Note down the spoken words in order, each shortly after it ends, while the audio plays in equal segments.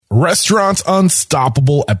Restaurants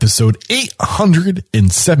Unstoppable, episode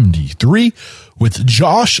 873 with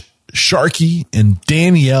Josh Sharkey and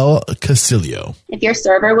Danielle Casilio. If your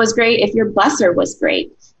server was great, if your busser was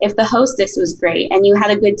great, if the hostess was great and you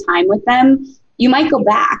had a good time with them, you might go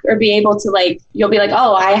back or be able to you'll be like,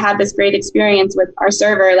 oh, I had this great experience with our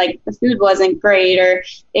server. Like the food wasn't great or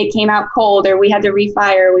it came out cold or we had to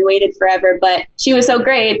refire. We waited forever, but she was so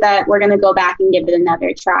great that we're going to go back and give it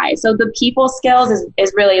another try. So the people skills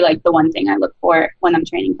is really like the one thing I look for when I'm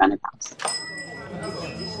training front of house.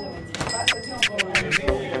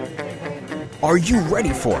 Are you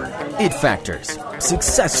ready for it factors,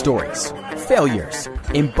 success stories, failures,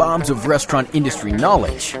 and bombs of restaurant industry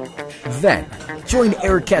knowledge? Then, join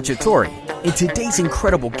Eric Cacciatore and today's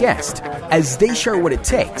incredible guest as they share what it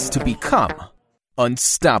takes to become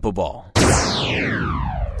unstoppable.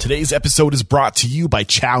 Today's episode is brought to you by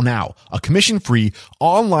ChowNow, a commission-free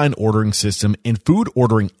online ordering system and food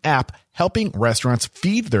ordering app helping restaurants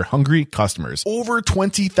feed their hungry customers. Over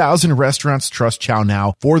 20,000 restaurants trust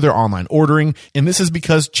ChowNow for their online ordering, and this is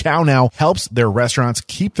because ChowNow helps their restaurants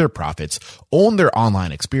keep their profits, own their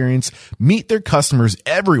online experience, meet their customers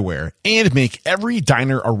everywhere, and make every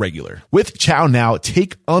diner a regular. With ChowNow,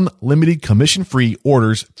 take unlimited commission-free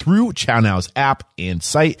orders through ChowNow's app and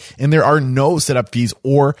site, and there are no setup fees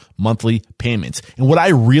or monthly payments. And what I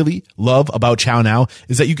really love about ChowNow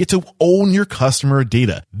is that you get to own your customer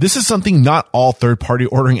data. This is something not all third-party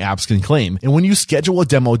ordering apps can claim. And when you schedule a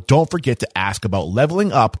demo, don't forget to ask about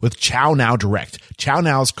leveling up with ChowNow Direct,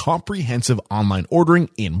 ChowNow's comprehensive online ordering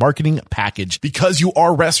and marketing package. Because you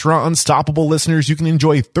are Restaurant Unstoppable listeners, you can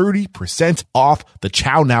enjoy 30% off the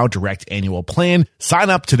ChowNow Direct annual plan. Sign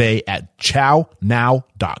up today at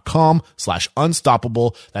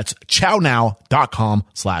chownow.com/unstoppable. That's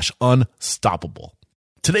chownow.com/unstoppable.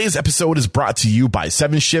 Today's episode is brought to you by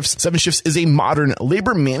 7 Shifts. 7 Shifts is a modern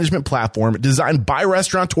labor management platform designed by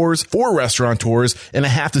restaurateurs for restaurateurs. And I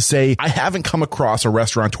have to say, I haven't come across a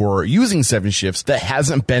restaurateur using 7 Shifts that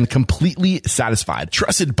hasn't been completely satisfied.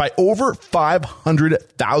 Trusted by over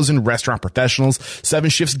 500,000 restaurant professionals,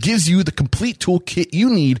 7 Shifts gives you the complete toolkit you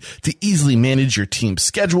need to easily manage your team's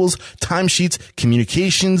schedules, timesheets,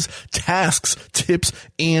 communications, tasks, tips,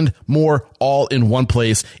 and more all in one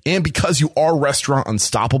place. And because you are Restaurant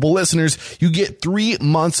Unstoppable listeners, you get 3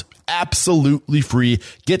 months absolutely free.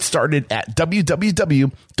 Get started at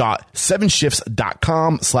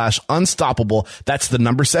www.7shifts.com/unstoppable. That's the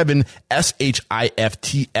number 7,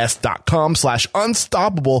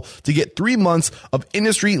 SHIFTS.com/unstoppable to get 3 months of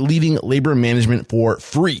industry leading labor management for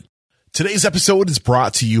free. Today's episode is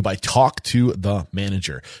brought to you by Talk to the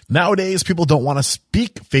Manager. Nowadays, people don't want to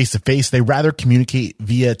speak face-to-face. They rather communicate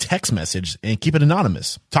via text message and keep it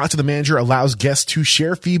anonymous. Talk to the Manager allows guests to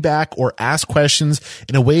share feedback or ask questions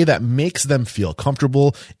in a way that makes them feel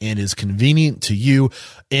comfortable and is convenient to you.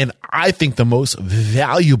 And I think the most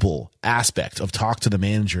valuable aspect of Talk to the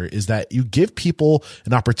Manager is that you give people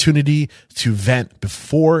an opportunity to vent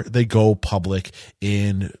before they go public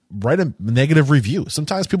and write a negative review.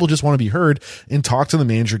 Sometimes people just want to be heard, and Talk to the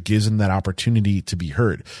Manager gives them that opportunity to be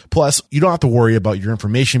heard. Plus, you don't have to worry about your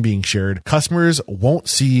information being shared. Customers won't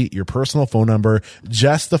see your personal phone number,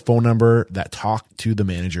 just the phone number that Talk to the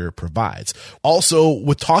Manager provides. Also,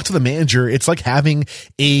 with Talk to the Manager, it's like having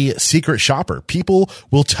a secret shopper. People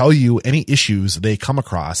will tell you any issues they come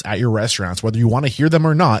across at your restaurants, whether you want to hear them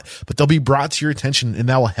or not, but they'll be brought to your attention and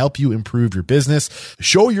that will help you improve your business.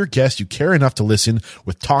 Show your guests you care enough to listen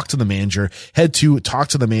with Talk to the Manager. Head to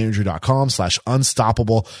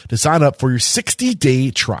talktothemanager.com/unstoppable to sign up for your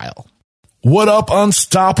 60-day trial. What up,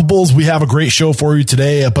 Unstoppables? We have a great show for you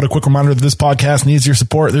today, but a quick reminder that this podcast needs your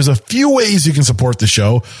support. There's a few ways you can support the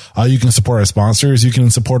show. You can support our sponsors, you can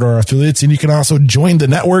support our affiliates, and you can also join the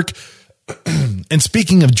network. And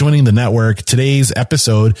speaking of joining the network, today's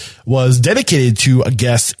episode was dedicated to a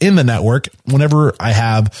guest in the network. Whenever I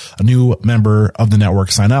have a new member of the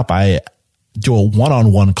network sign up, I do a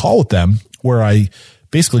one-on-one call with them where I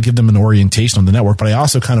basically give them an orientation on the network, but I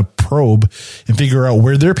also kind of probe and figure out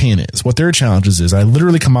where their pain is, what their challenges is. I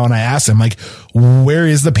literally come out and I ask them, like, where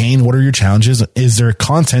is the pain? What are your challenges? Is there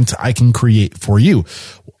content I can create for you?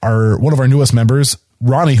 One of our newest members,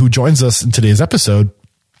 Ronnie, who joins us in today's episode,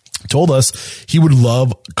 told us he would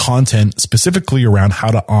love content specifically around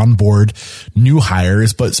how to onboard new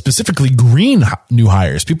hires, but specifically green new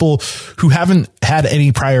hires, people who haven't had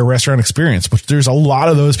any prior restaurant experience, which there's a lot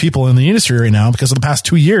of those people in the industry right now because of the past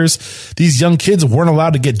 2 years. These young kids weren't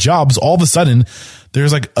allowed to get jobs. All of a sudden,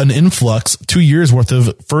 there's like an influx, 2 years worth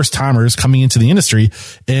of first timers coming into the industry,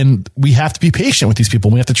 and we have to be patient with these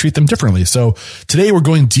people. We have to treat them differently. So today we're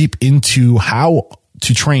going deep into how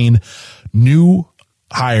to train new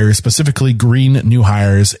hires, specifically green new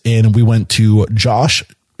hires. And we went to Josh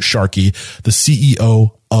Sharkey, the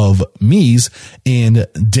CEO of Meez, and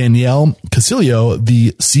Danielle Casilio,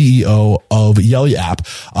 the CEO of Yelly App,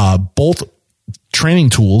 both training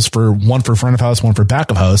tools, one for front of house, one for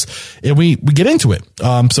back of house. And we get into it.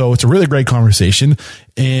 So it's a really great conversation.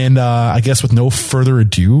 And I guess with no further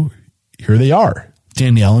ado, here they are,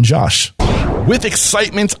 Danielle and Josh. With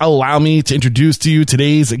excitement, allow me to introduce to you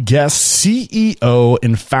today's guest, CEO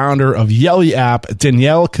and founder of Yelly App,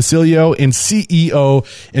 Danielle Casilio, and CEO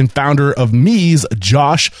and founder of Meez,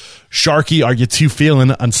 Josh Sharkey. Are you two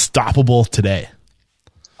feeling unstoppable today?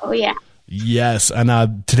 Oh, yeah. Yes,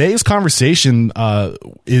 and today's conversation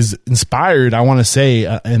is inspired, I want to say,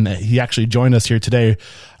 and he actually joined us here today.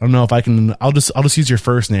 I don't know if I can. I'll just use your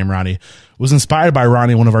first name, Ronnie. Was inspired by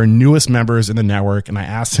Ronnie, one of our newest members in the network, and I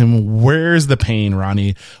asked him, "Where's the pain,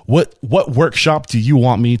 Ronnie? What workshop do you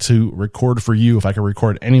want me to record for you? If I could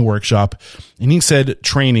record any workshop?" And he said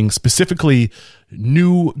training, specifically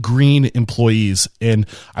new green employees. And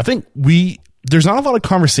I think there's not a lot of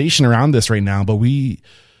conversation around this right now, but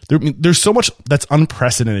there's so much that's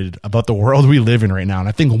unprecedented about the world we live in right now. And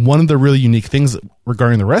I think one of the really unique things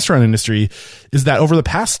regarding the restaurant industry is that over the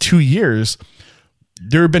past 2 years,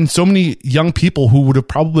 there have been so many young people who would have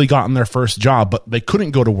probably gotten their first job, but they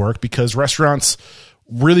couldn't go to work because restaurants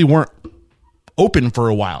really weren't open for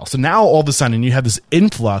a while. So now all of a sudden you have this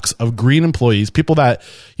influx of green employees, people that,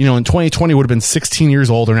 in 2020 would have been 16 years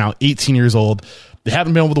old are now 18 years old. They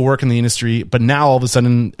haven't been able to work in the industry, but now all of a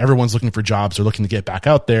sudden everyone's looking for jobs or looking to get back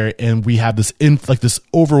out there. And we have this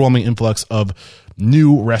overwhelming influx of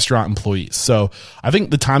new restaurant employees. So I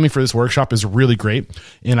think the timing for this workshop is really great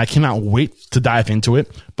and I cannot wait to dive into it.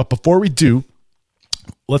 But before we do,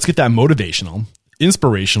 let's get that motivational,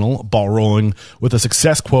 inspirational ball rolling with a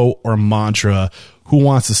success quote or mantra. Who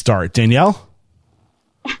wants to start? Danielle?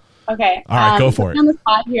 Okay. All right, go for it. I'm on the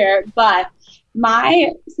spot here, but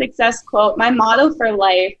my success quote, my motto for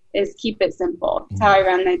life is keep it simple. It's how I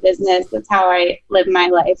run my business. That's how I live my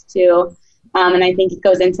life too. And I think it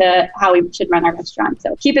goes into how we should run our restaurant.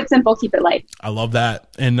 So keep it simple, keep it light. I love that.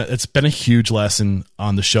 And it's been a huge lesson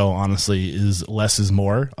on the show, honestly, is less is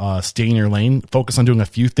more. Stay in your lane, focus on doing a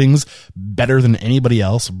few things better than anybody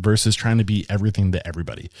else versus trying to be everything to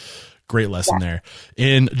everybody. Great lesson there.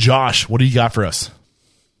 And Josh, what do you got for us?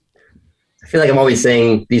 I feel like I'm always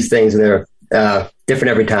saying these things and they're different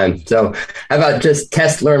every time. So how about just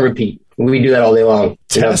test, learn, repeat? We do that all day long.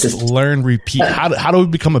 Learn, repeat. How do we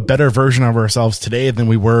become a better version of ourselves today than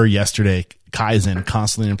we were yesterday? Kaizen,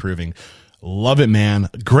 constantly improving. Love it, man.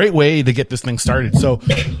 Great way to get this thing started. So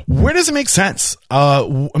where does it make sense?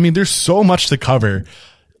 There's so much to cover.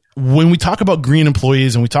 When we talk about green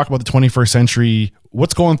employees and we talk about the 21st century,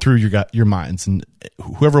 what's going through your minds? And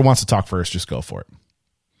whoever wants to talk first, just go for it.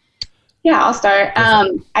 Yeah, I'll start.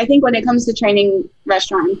 I think when it comes to training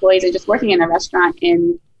restaurant employees or just working in a restaurant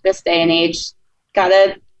in this day and age,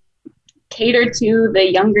 gotta cater to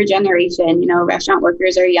the younger generation. Restaurant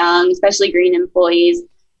workers are young, especially green employees,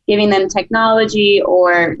 giving them technology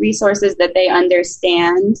or resources that they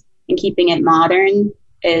understand and keeping it modern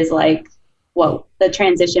is the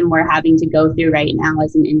transition we're having to go through right now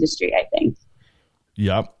as an industry, I think.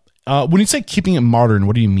 Yeah. When you say keeping it modern,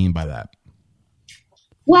 what do you mean by that?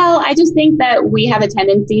 Well, I just think that we have a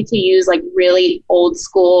tendency to use really old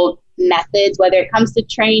school methods, whether it comes to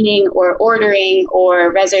training or ordering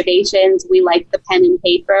or reservations. We like the pen and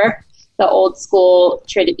paper, the old school.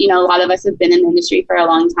 A lot of us have been in the industry for a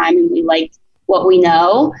long time and we like what we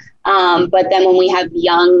know. But then when we have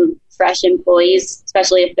young, fresh employees,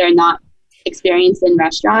 especially if they're not experienced in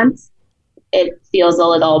restaurants, it feels a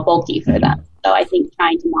little bulky for them. So I think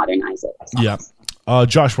trying to modernize it. Yeah.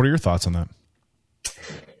 Josh, what are your thoughts on that?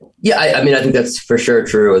 Yeah, I think that's for sure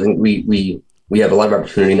true. I think we have a lot of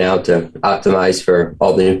opportunity now to optimize for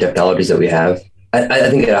all the new technologies that we have.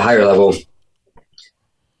 I think at a higher level,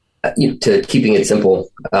 to keeping it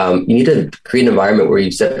simple, you need to create an environment where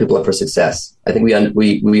you set people up for success. I think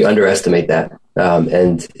we underestimate that,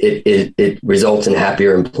 and it results in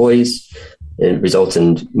happier employees. It results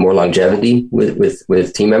in more longevity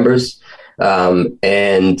with team members.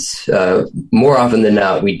 And more often than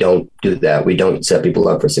not, we don't do that. We don't set people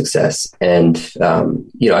up for success. And,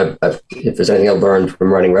 if there's anything I've learned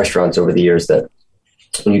from running restaurants over the years, that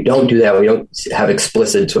when you don't do that, when you don't have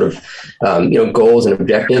explicit sort of, goals and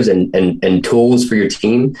objectives and tools for your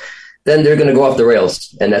team, then they're going to go off the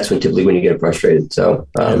rails. And that's typically when you get frustrated. So,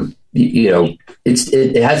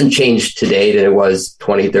 it hasn't changed today than it was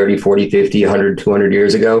 20, 30, 40, 50, 100, 200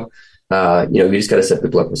 years ago. You just got to set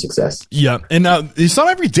people up for success. Yeah. And it's not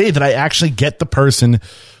every day that I actually get the person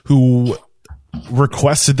who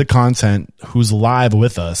requested the content, who's live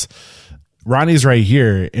with us. Ronnie's right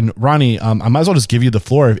here, and Ronnie, I might as well just give you the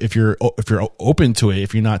floor if you're open to it.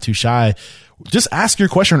 If you're not too shy, just ask your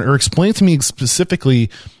question or explain to me specifically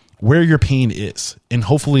where your pain is, and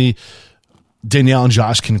hopefully Danielle and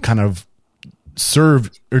Josh can kind of serve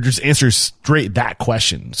or just answer straight that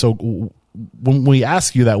question. So when we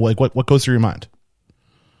ask you that, like, what goes through your mind?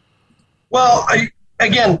 Well,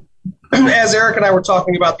 again, as Eric and I were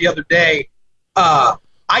talking about the other day, I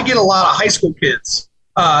get a lot of high school kids.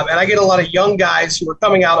 And I get a lot of young guys who are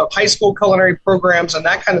coming out of high school culinary programs and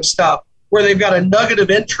that kind of stuff, where they've got a nugget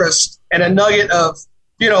of interest and a nugget of,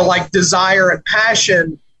 like desire and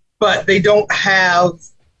passion, but they don't have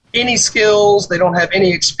any skills. They don't have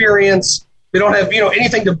any experience. They don't have,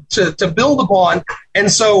 anything to build upon.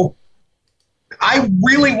 And so I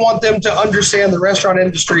really want them to understand the restaurant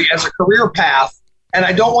industry as a career path. And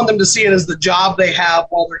I don't want them to see it as the job they have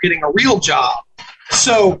while they're getting a real job.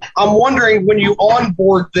 So I'm wondering, when you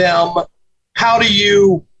onboard them, how do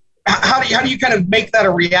you kind of make that a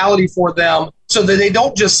reality for them so that they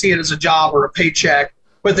don't just see it as a job or a paycheck,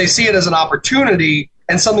 but they see it as an opportunity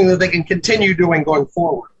and something that they can continue doing going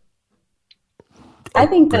forward? I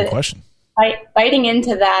think Great that question. Biting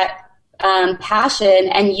into that passion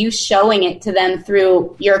and you showing it to them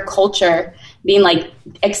through your culture, being like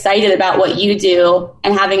excited about what you do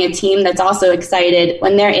and having a team that's also excited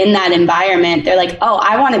when they're in that environment. They're like, oh,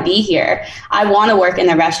 I want to be here. I want to work in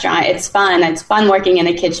the restaurant. It's fun. It's fun working in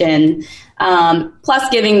a kitchen. Plus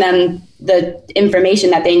giving them the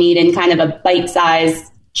information that they need in kind of a bite-sized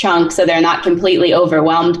chunk so they're not completely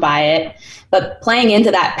overwhelmed by it. But playing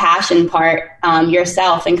into that passion part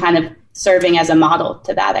yourself and kind of serving as a model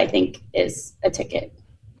to that, I think, is a ticket.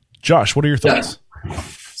 Josh, what are your thoughts? Yeah.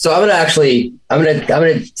 So I'm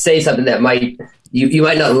gonna say something that you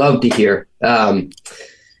might not love to hear,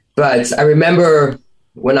 but I remember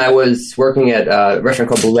when I was working at a restaurant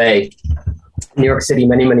called Boulé, New York City,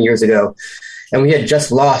 many years ago, and we had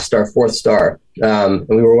just lost our 4th star, and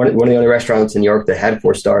we were one of the only restaurants in New York that had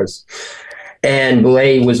 4 stars. And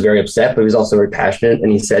Boulé was very upset, but he was also very passionate,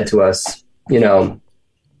 and he said to us,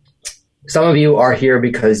 some of you are here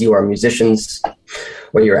because you are musicians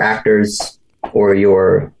or you're actors, or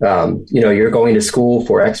you're going to school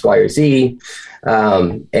for X, Y, or Z,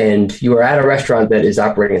 and you are at a restaurant that is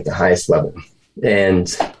operating at the highest level.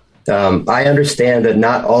 And I understand that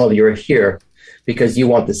not all of you are here because you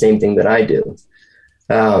want the same thing that I do.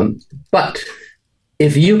 But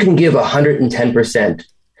if you can give 110%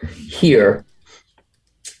 here,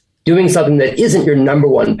 doing something that isn't your number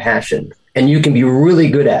one passion, and you can be really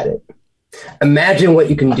good at it, imagine what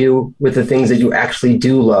you can do with the things that you actually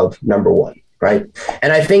do love, number one. Right.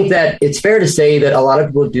 And I think that it's fair to say that a lot of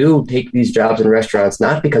people do take these jobs in restaurants,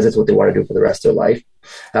 not because it's what they want to do for the rest of their life,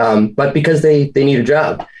 but because they need a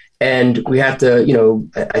job. And we have to,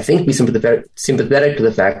 I think, be sympathetic to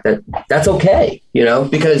the fact that that's okay,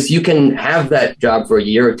 because you can have that job for a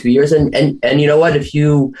year or 2 years. And you know what, if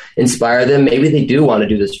you inspire them, maybe they do want to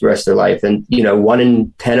do this for the rest of their life. And, 1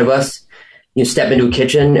 in 10 of us, you step into a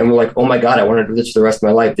kitchen and we're like, oh my God, I want to do this for the rest of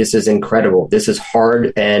my life. This is incredible. This is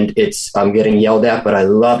hard. And I'm getting yelled at, but I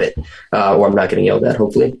love it. Or I'm not getting yelled at,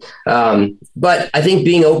 hopefully. But I think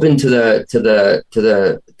being open to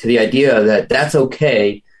the idea that that's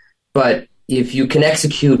okay. But if you can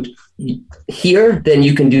execute here, then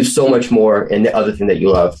you can do so much more in the other thing that you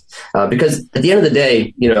love. Because at the end of the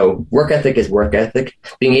day, work ethic is work ethic.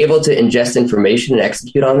 Being able to ingest information and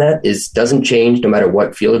execute on that doesn't change no matter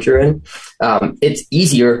what field you're in. It's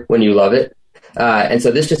easier when you love it. And so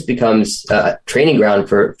this just becomes a training ground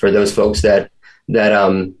for those folks that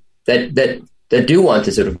do want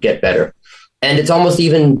to sort of get better. And it's almost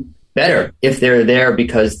even better if they're there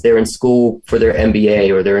because they're in school for their MBA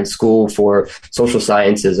or they're in school for social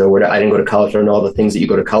sciences or whatever. I didn't go to college. I don't know all the things that you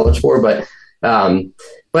go to college for, but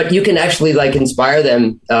you can actually inspire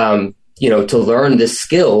them, to learn this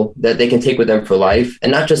skill that they can take with them for life, and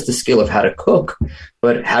not just the skill of how to cook,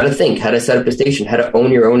 but how to think, how to set up a station, how to own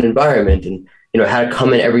your own environment, and how to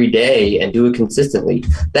come in every day and do it consistently.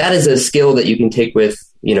 That is a skill that you can take with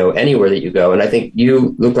anywhere that you go. And I think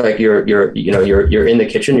you look like you're in the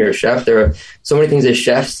kitchen, you're a chef. There are so many things as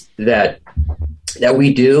chefs that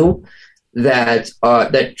we do that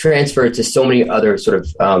transfer to so many other sort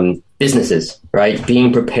of businesses, right?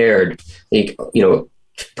 Being prepared,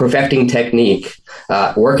 perfecting technique,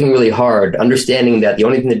 working really hard, understanding that the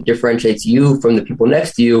only thing that differentiates you from the people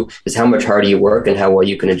next to you is how much harder you work and how well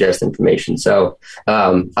you can ingest information. So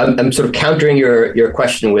I'm sort of countering your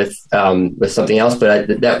question with something else,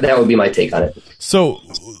 but that would be my take on it. So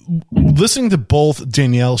listening to both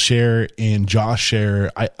Danielle share and Josh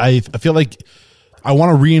share, I feel like I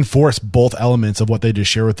want to reinforce both elements of what they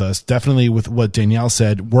just shared with us. Definitely with what Danielle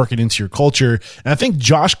said, work it into your culture. And I think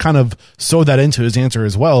Josh kind of sewed that into his answer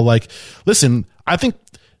as well. Like, listen, I think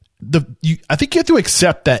you have to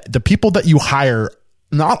accept that the people that you hire,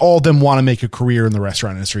 not all of them want to make a career in the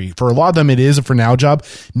restaurant industry. For a lot of them, it is a for now job.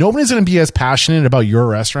 Nobody's going to be as passionate about your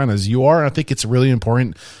restaurant as you are. And I think it's really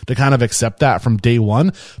important to kind of accept that from day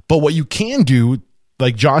one. But what you can do,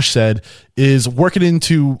 like Josh said, is work it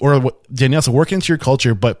into, or what Danielle said, work it into your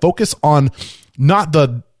culture, but focus on not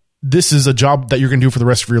this is a job that you're going to do for the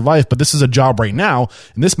rest of your life, but this is a job right now.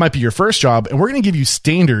 And this might be your first job. And we're going to give you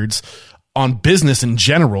standards on business in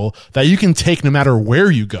general that you can take no matter where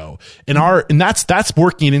you go. And that's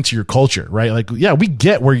working it into your culture, right? Like, yeah, we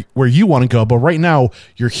get where you want to go, but right now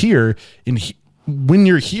you're here, and when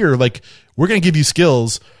you're here, like, we're going to give you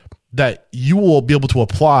skills that you will be able to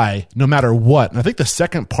apply no matter what. And I think the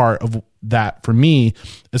second part of that for me,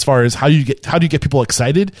 as far as how do you get people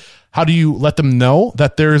excited? How do you let them know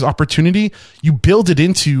that there's opportunity? You build it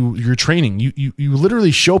into your training. You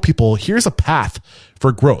literally show people, here's a path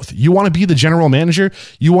for growth. You want to be the general manager.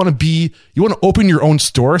 You want to open your own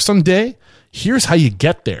store someday. Here's how you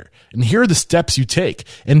get there. And here are the steps you take,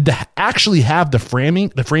 and to actually have the framing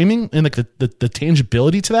and like the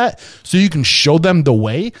tangibility to that, so you can show them the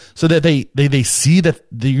way, so that they see that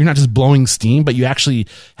you're not just blowing steam, but you actually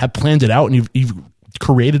have planned it out, and you've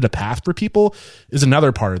created a path for people, is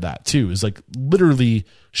another part of that too, is like literally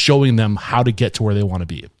showing them how to get to where they want to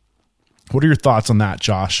be. What are your thoughts on that,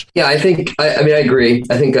 Josh? Yeah, I agree.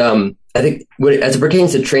 I think as it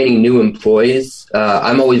pertains to training new employees,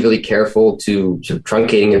 I'm always really careful to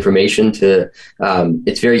truncating information.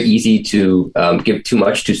 It's very easy to give too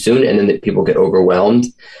much too soon, and then people get overwhelmed.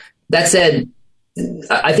 That said,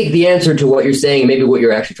 I think the answer to what you're saying, maybe what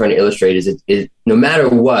you're actually trying to illustrate, is no matter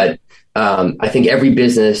what, I think every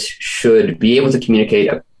business should be able to communicate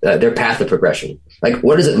their path of progression. Like,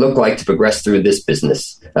 what does it look like to progress through this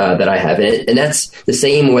business that I have? And that's the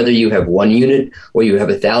same whether you have 1 unit or you have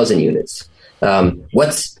 1,000 units. How do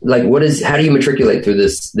you matriculate through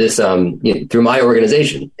this through my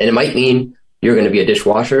organization? And it might mean you're going to be a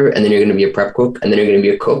dishwasher, and then you're going to be a prep cook, and then you're going to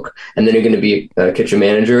be a cook, and then you're going to be a kitchen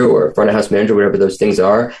manager or a front of house manager, whatever those things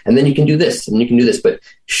are. And then you can do this and you can do this. But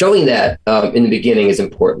showing that in the beginning is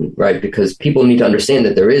important, right? Because people need to understand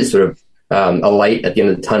that there is sort of a light at the end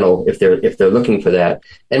of the tunnel if they're looking for that.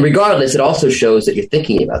 And regardless, it also shows that you're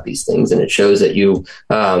thinking about these things, and it shows that you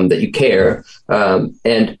care.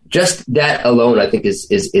 And just that alone, I think is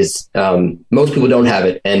most people don't have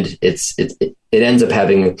it, and it ends up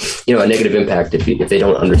having a negative impact if they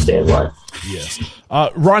don't understand why. Yes.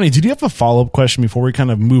 Ronnie, did you have a follow-up question before we kind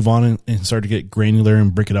of move on and start to get granular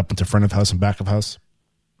and break it up into front of house and back of house?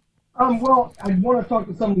 Well, I want to talk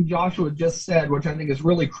to something Joshua just said, which I think is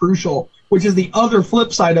really crucial, which is the other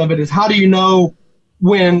flip side of it is, how do you know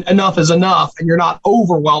when enough is enough and you're not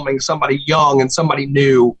overwhelming somebody young and somebody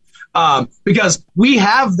new? Because we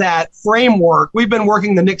have that framework. We've been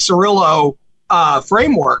working the Nick Cirillo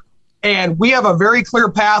framework, and we have a very clear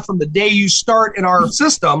path from the day you start in our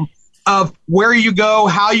system of where you go,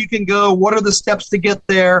 how you can go, what are the steps to get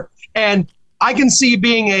there. And I can see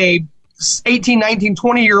being a 18, 19,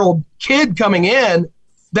 20-year-old kid coming in,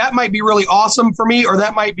 that might be really awesome for me, or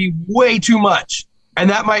that might be way too much. And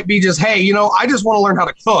that might be just, hey, I just want to learn how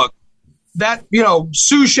to cook. That,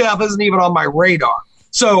 sous chef isn't even on my radar.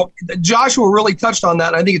 So Joshua really touched on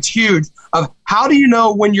that, and I think it's huge, of how do you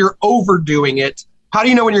know when you're overdoing it? How do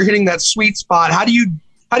you know when you're hitting that sweet spot? How do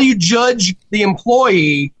you judge the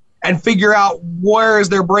employee and figure out where is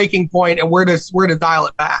their breaking point and where to dial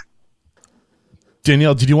it back?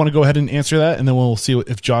 Danielle, did you want to go ahead and answer that, and then we'll see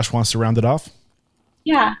if Josh wants to round it off?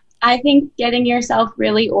 Yeah, I think getting yourself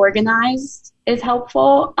really organized is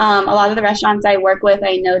helpful. A lot of the restaurants I work with,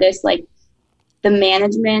 I notice like the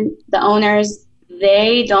management, the owners,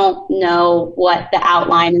 they don't know what the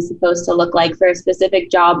outline is supposed to look like for a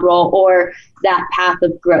specific job role or that path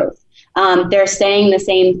of growth. They're saying the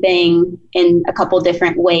same thing in a couple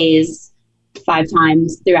different ways 5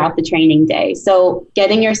 times throughout the training day. So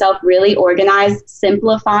getting yourself really organized,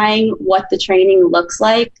 simplifying what the training looks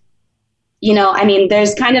like.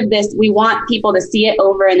 There's kind of this, we want people to see it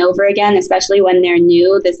over and over again, especially when they're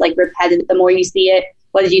new, this like repetitive, the more you see it,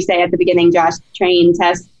 what did you say at the beginning, Josh? Train,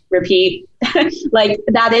 test, repeat. Like,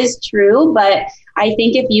 that is true. But I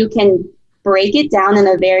think if you can break it down in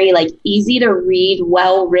a very like easy to read,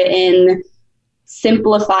 well-written,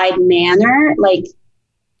 simplified manner, like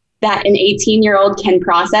that an 18-year-old can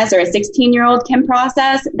process or a 16-year-old can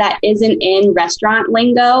process, that isn't in restaurant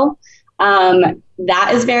lingo,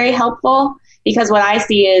 That is very helpful, because what I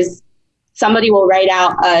see is somebody will write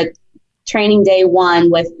out a training day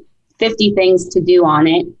 1 with 50 things to do on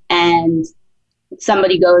it, and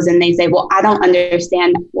somebody goes and they say, well, I don't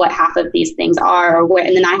understand what half of these things are, or where,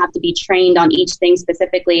 and then I have to be trained on each thing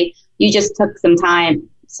specifically. You just took some time,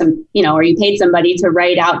 or you paid somebody to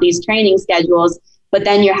write out these training schedules, but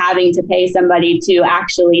then you're having to pay somebody to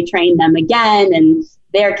actually train them again, and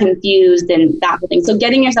they're confused and that whole thing. So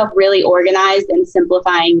getting yourself really organized and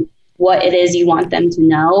simplifying what it is you want them to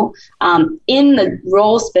know, in the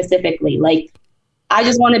role specifically. Like, I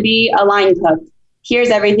just want to be a line cook. Here's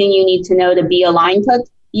everything you need to know to be a line cook.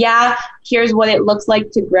 Yeah, here's what it looks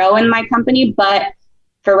like to grow in my company. But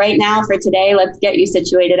for right now, for today, let's get you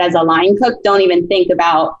situated as a line cook. Don't even think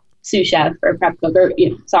about sous chef or prep cook, or,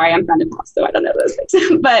 sorry, I'm front of house, so I don't know those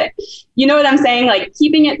things. But you know what I'm saying? Like,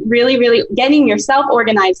 keeping it really, really, getting yourself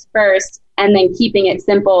organized first, and then keeping it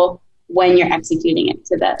simple when you're executing it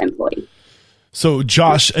to the employee. So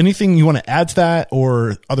Josh, anything you want to add to that,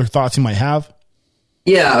 or other thoughts you might have?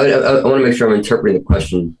 Yeah, I want to make sure I'm interpreting the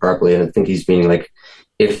question properly, and I think he's meaning like,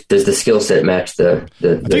 if does the skill set match the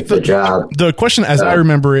job? The question, as I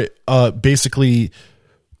remember it, basically,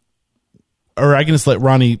 or I can just let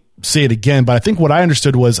Ronnie say it again, but I think what I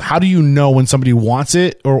understood was, how do you know when somebody wants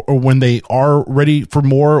it, or when they are ready for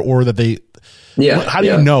more, or that they? Yeah. How do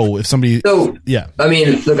you know if somebody? So yeah, I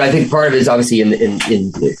mean, look, I think part of it is obviously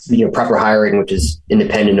in proper hiring, which is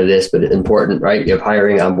independent of this, but important, right? You have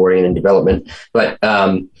hiring, onboarding, and development. But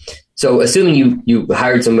so assuming you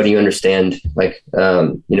hired somebody, you understand like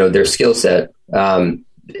their skill set.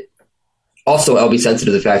 Also, I'll be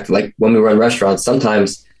sensitive to the fact that, like, when we run restaurants,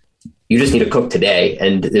 sometimes you just need a cook today,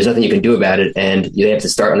 and there's nothing you can do about it, and they have to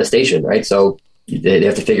start on the station, right? So they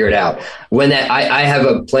have to figure it out. When that, I have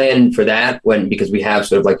a plan for that, because we have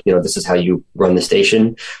sort of like, this is how you run the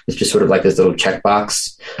station. It's just sort of like this little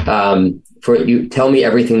checkbox for you. Tell me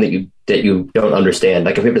everything that you don't understand.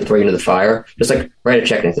 Like, if we have to throw you into the fire, just like write a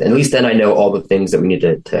checklist. And at least then I know all the things that we need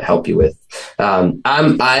to help you with. I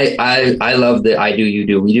love the I do, you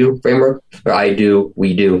do, we do framework, or I do,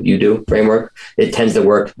 we do, you do framework. It tends to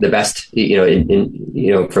work the best,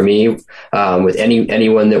 for me, with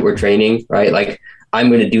anyone that we're training, right? Like, I'm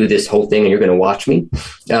going to do this whole thing and you're going to watch me.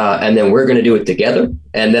 And then we're going to do it together.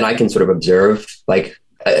 And then I can sort of observe, like,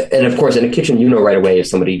 and of course in a kitchen, right away if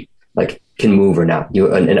somebody like can move or not.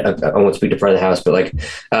 And I won't speak to front of the house, but like,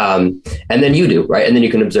 and then you do, right? And then you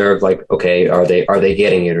can observe, like, okay, are they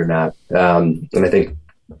getting it or not? And I think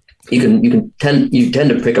you tend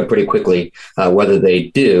to pick up pretty quickly whether they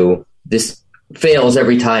do. This fails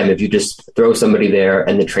every time if you just throw somebody there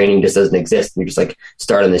and the training just doesn't exist, and you just like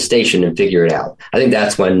start on the station and figure it out. I think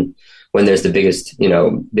that's when there's the biggest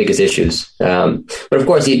issues. But of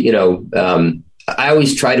course, I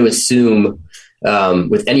always try to assume,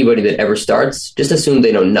 with anybody that ever starts, just assume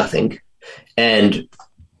they know nothing, and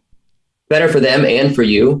better for them and for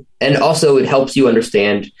you. And also it helps you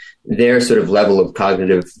understand their sort of level of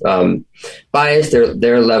cognitive bias,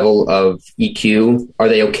 their level of EQ. Are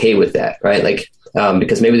they okay with that? Right. Like,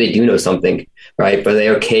 because maybe they do know something, right? But are they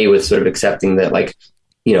okay with sort of accepting that, like,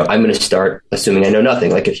 I'm going to start assuming I know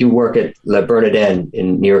nothing. Like, if you work at Le Bernardin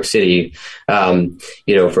in New York City,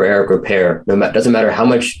 for Eric Repair, doesn't matter how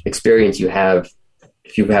much experience you have.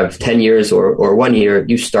 If you have 10 years or 1 year,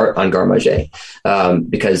 you start on Garde Manger,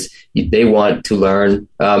 because they want to learn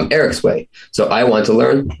Eric's way. So I want to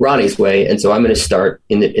learn Ronnie's way. And so I'm going to start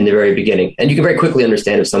in the very beginning. And you can very quickly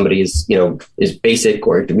understand if somebody is basic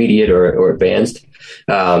or intermediate or advanced.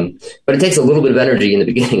 But it takes a little bit of energy in the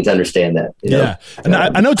beginning to understand that. Yeah. And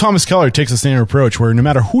I know Thomas Keller takes the same approach, where no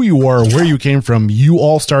matter who you are, where you came from, you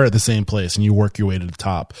all start at the same place and you work your way to the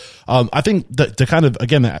top. I think I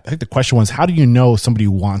think the question was, how do you know somebody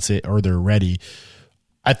wants it or they're ready?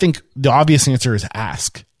 I think the obvious answer is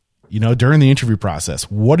ask, during the interview process,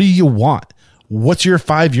 what do you want? What's your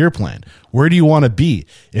 5-year plan? Where do you want to be?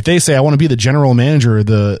 If they say, I want to be the general manager or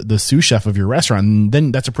the sous chef of your restaurant,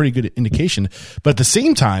 then that's a pretty good indication. But at the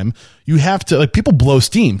same time, you have to, like, people blow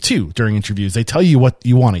steam too during interviews. They tell you what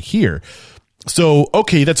you want to hear. So,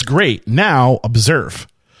 okay, that's great. Now observe.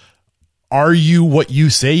 Are you what you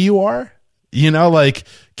say you are?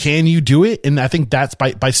 Can you do it? And I think that's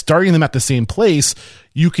by starting them at the same place,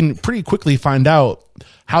 you can pretty quickly find out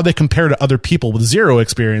how they compare to other people with zero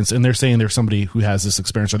experience, and they're saying they're somebody who has this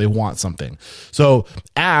experience or they want something. So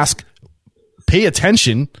ask, pay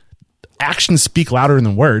attention. Actions speak louder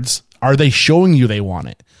than words. Are they showing you they want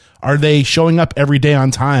it? Are they showing up every day on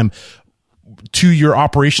time? to your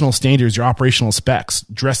operational standards, your operational specs,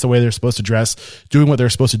 dress the way they're supposed to dress, doing what they're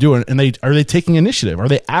supposed to do? And are they taking initiative? Are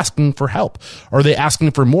they asking for help? Are they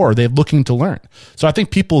asking for more? Are they looking to learn? So I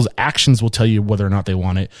think people's actions will tell you whether or not they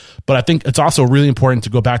want it. But I think it's also really important to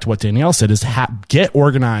go back to what Danielle said, is get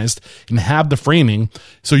organized and have the framing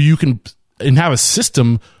so you can, and have a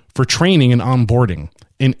system for training and onboarding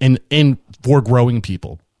and for growing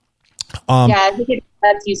people. I think it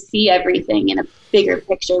lets you see everything in a bigger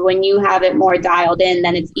picture. When you have it more dialed in,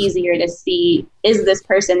 then it's easier to see, is this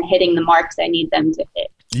person hitting the marks I need them to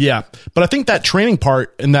hit? Yeah. But I think that training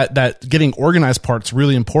part and that getting organized part's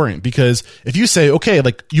really important, because if you say, okay,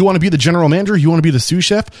 like you want to be the general manager, you want to be the sous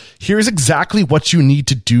chef, here's exactly what you need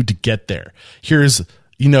to do to get there. Here's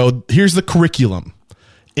the curriculum.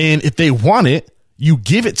 And if they want it, you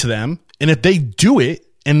give it to them. And if they do it,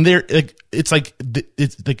 and they're like, it's like,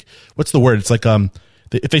 what's the word? It's like,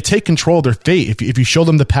 if they take control of their fate, if you show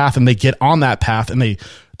them the path and they get on that path and they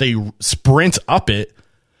sprint up it,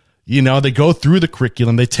 they go through the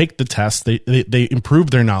curriculum, they take the test, they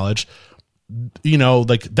improve their knowledge,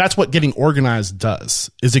 like that's what getting organized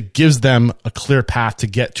does, is it gives them a clear path to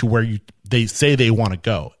get to where they say they want to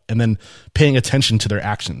go, and then paying attention to their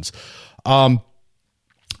actions.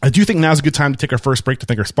 I do think now's a good time to take our first break to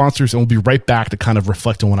thank our sponsors, and we'll be right back to kind of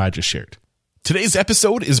reflect on what I just shared. Today's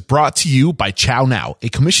episode is brought to you by ChowNow, a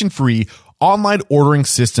commission-free online ordering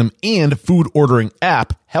system and food ordering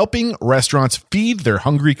app helping restaurants feed their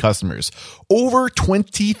hungry customers. Over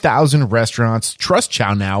 20,000 restaurants trust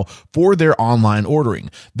ChowNow for their online ordering.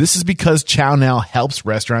 This is because ChowNow helps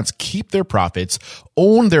restaurants keep their profits,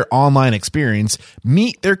 own their online experience,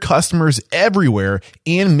 meet their customers everywhere,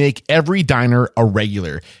 and make every diner a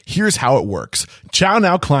regular. Here's how it works.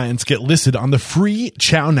 ChowNow clients get listed on the free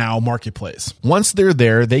ChowNow marketplace. Once they're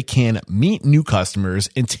there, they can meet new customers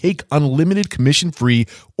and take unlimited commission-free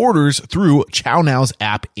orders through ChowNow's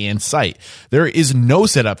app and site. There is no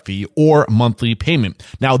setup fee or monthly payment.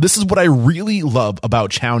 Now, this is what I really love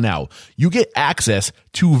about ChowNow. You get access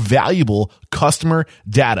to valuable customer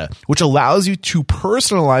data, which allows you to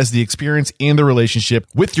personalize the experience and the relationship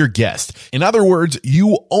with your guest. In other words,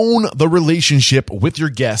 you own the relationship with your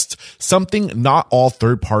guests, something not all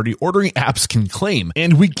third-party ordering apps can claim.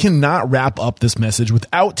 And we cannot wrap up this message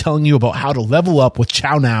without telling you about how to level up with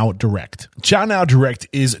ChowNow Direct. ChowNow Direct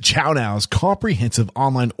is ChowNow's comprehensive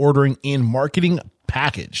online ordering and marketing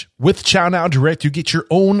package. With ChowNow Direct, you get your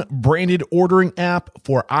own branded ordering app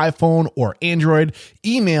for iPhone or Android,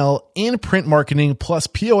 email and print marketing, plus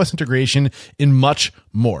POS integration, and much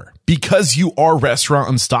more. Because you are Restaurant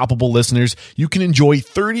Unstoppable listeners, you can enjoy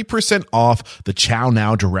 30% off the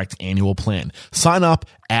ChowNow Direct annual plan. Sign up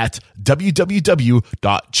at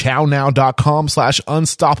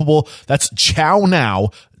www.chownow.com/unstoppable. That's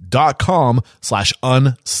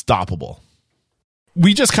chownow.com/unstoppable.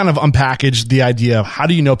 We just kind of unpackaged the idea of how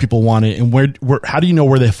do you know people want it, and how do you know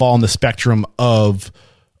where they fall on the spectrum of,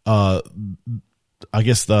 I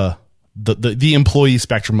guess the employee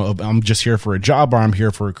spectrum of I'm just here for a job or I'm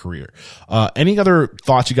here for a career. Any other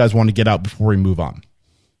thoughts you guys want to get out before we move on?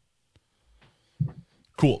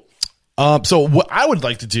 Cool. So what I would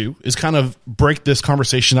like to do is kind of break this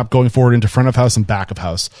conversation up going forward into front of house and back of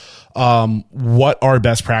house. What are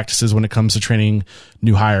best practices when it comes to training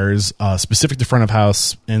new hires, specific to front of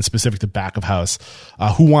house and specific to back of house?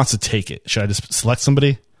 Who wants to take it? Should I just select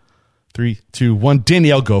somebody? 3, 2, 1.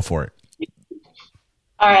 Danielle, go for it.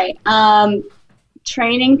 All right.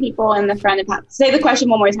 Training people in the front of house. Say the question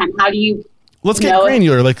one more time. How do you Let's get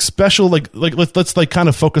granular, like special, like let's kind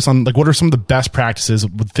of focus on like what are some of the best practices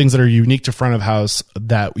with things that are unique to front of house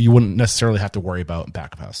that you wouldn't necessarily have to worry about in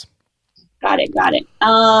back of house. Got it.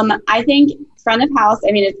 I think front of house,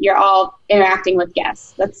 you're all interacting with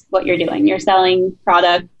guests. That's what you're doing. You're selling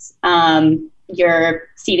products, you're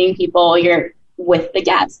seating people, you're with the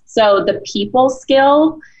guests. So the people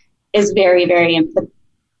skill is the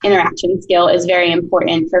interaction skill is very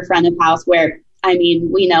important for front of house, where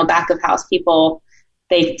we know back of house people,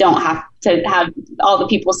 they don't have to have all the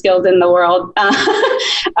people skills in the world,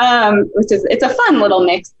 it's a fun little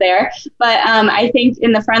mix there. But I think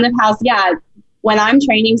in the front of house, when I'm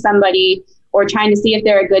training somebody or trying to see if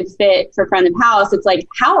they're a good fit for front of house, it's like,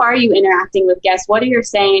 how are you interacting with guests? What are you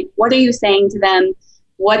saying to them?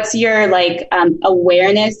 What's your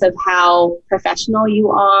awareness of how professional you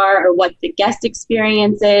are or what the guest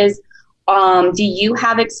experience is? Do you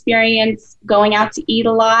have experience going out to eat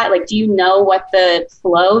a lot? Do you know what the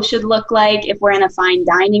flow should look like if we're in a fine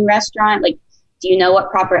dining restaurant? Do you know what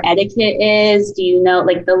proper etiquette is? Do you know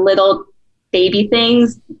the little baby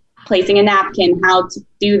things, placing a napkin, how to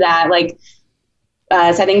do that?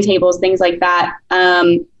 setting tables, things like that.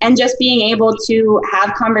 And just being able to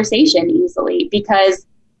have conversation easily, because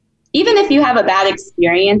even if you have a bad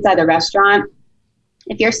experience at a restaurant,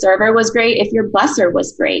 if your server was great, if your busser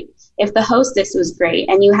was great, if the hostess was great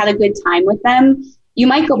and you had a good time with them, you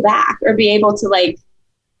might go back or be able to like,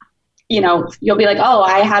 you know, you'll be like, oh,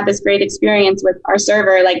 I had this great experience with our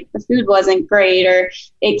server. Like the food wasn't great, or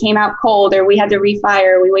it came out cold, or we had to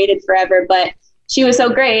refire, we waited forever, but she was so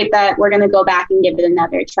great that we're going to go back and give it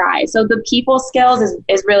another try. So the people skills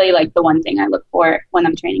is really like the one thing I look for when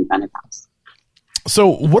I'm training front of house. So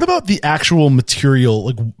what about the actual material?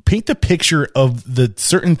 Like paint the picture of the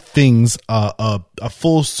certain things a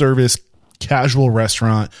full service casual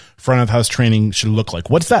restaurant front of house training should look like.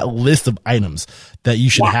 What's that list of items that you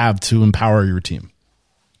should have to empower your team?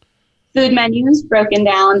 Food menus broken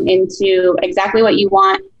down into exactly what you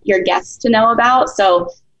want your guests to know about. So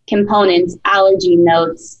components, allergy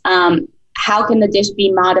notes, how can the dish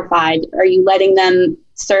be modified? Are you letting them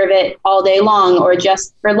serve it all day long or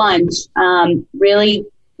just for lunch? Really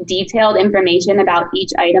detailed information about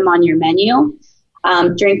each item on your menu.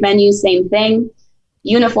 Drink menus, same thing.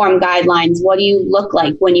 Uniform guidelines. What do you look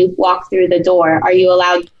like when you walk through the door? Are you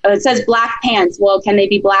allowed, it says black pants. Well, can they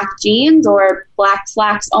be black jeans or black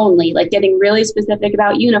slacks only? Like getting really specific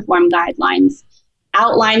about uniform guidelines.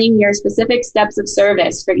 Outlining your specific steps of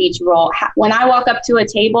service for each role. When I walk up to a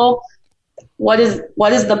table, what does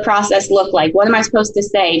the process look like? What am I supposed to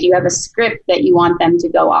say? Do you have a script that you want them to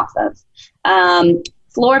go off of?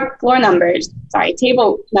 Table numbers,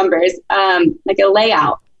 like a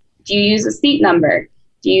layout. Do you use a seat number?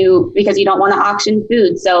 Because you don't want to auction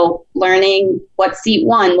food. So learning what seat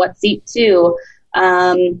 1, what seat 2,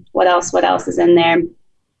 what else is in there?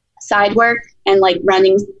 Side work and like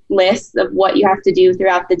running lists of what you have to do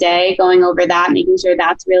throughout the day, going over that, making sure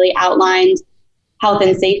that's really outlined. Health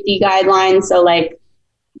and safety guidelines. So like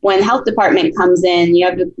when health department comes in, you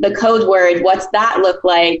have the code word. What's that look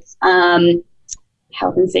like?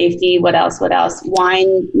 Health and safety. What else?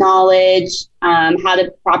 Wine knowledge, how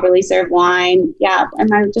to properly serve wine. Yeah. Am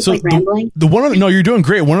I just rambling? No, you're doing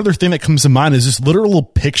great. One other thing that comes to mind is just literal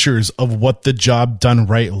pictures of what the job done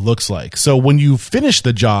right looks like. So when you finish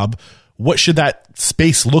the job, what should that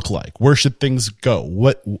space look like? Where should things go?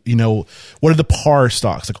 What are the par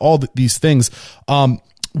stocks? Like all these things.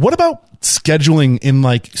 What about scheduling in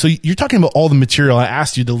so you're talking about all the material. I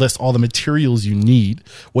asked you to list all the materials you need.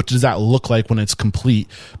 What does that look like when it's complete?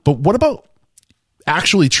 But what about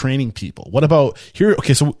actually training people? What about here?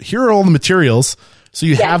 Okay. So here are all the materials. So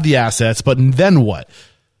you have the assets, but then what?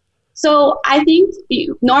 So I think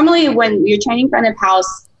normally when you're training front of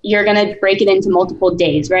house, you're going to break it into multiple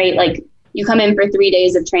days, right? Like you come in for 3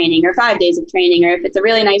 days of training or 5 days of training, or if it's a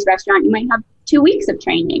really nice restaurant, you might have 2 weeks of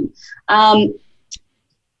training.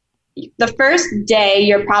 The first day,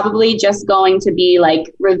 you're probably just going to be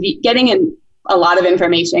like getting in a lot of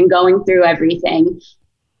information, going through everything.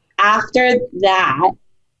 After that,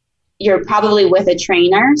 you're probably with a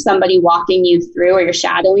trainer, somebody walking you through, or you're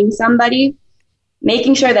shadowing somebody,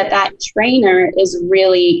 making sure that trainer is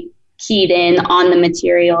really keyed in on the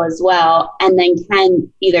material as well, and then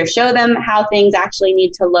can either show them how things actually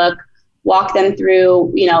need to look, walk them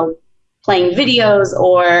through, playing videos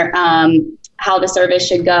or how the service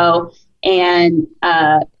should go, and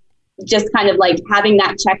just kind of like having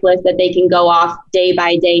that checklist that they can go off day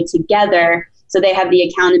by day together, so they have the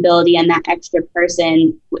accountability and that extra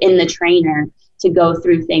person in the trainer to go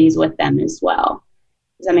through things with them as well.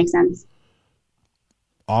 Does that make sense?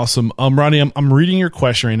 Awesome. Ronnie, I'm reading your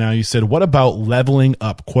question right now. You said, what about leveling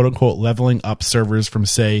up, quote unquote, leveling up servers from,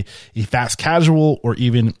 say, a fast casual or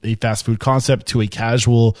even a fast food concept to a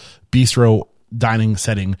casual bistro dining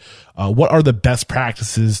setting? What are the best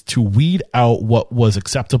practices to weed out what was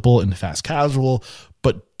acceptable in fast casual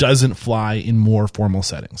but doesn't fly in more formal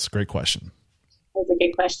settings? Great question. That's a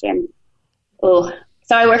good question. Oh,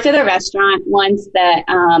 so I worked at a restaurant once that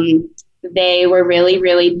they were really,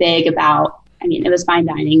 really big about, it was fine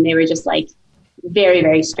dining. They were just like very,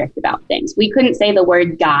 very strict about things. We couldn't say the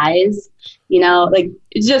word guys, we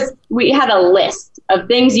had a list of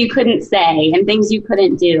things you couldn't say and things you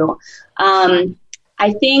couldn't do.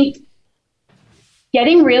 I think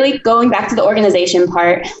going back to the organization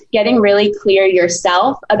part, getting really clear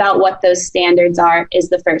yourself about what those standards are is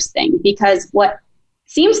the first thing, because what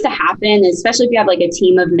seems to happen, especially if you have like a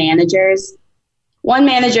team of managers, one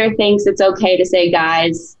manager thinks it's okay to say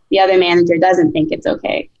guys, the other manager doesn't think it's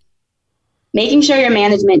okay. Making sure your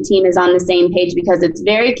management team is on the same page, because it's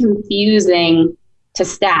very confusing to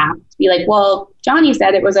staff to be like, well, Johnny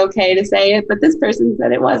said it was okay to say it, but this person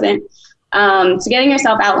said it wasn't. So getting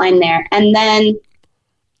yourself outlined there, and then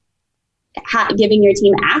giving your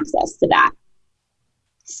team access to that.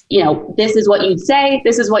 You know, this is what you'd say.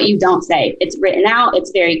 This is what you don't say. It's written out.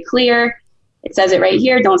 It's very clear. It says it right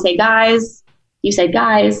here. Don't say guys. You said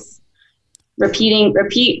guys.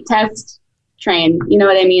 Repeat, test, train. You know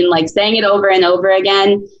what I mean? Like saying it over and over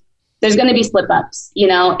again. There's going to be slip ups. You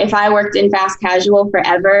know, if I worked in fast casual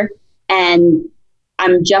forever and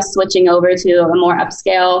I'm just switching over to a more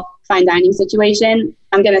upscale fine dining situation,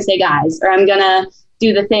 I'm going to say guys, or I'm going to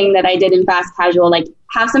do the thing that I did in fast casual, like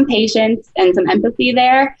have some patience and some empathy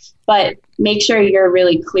there, but make sure you're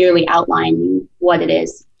really clearly outlining what it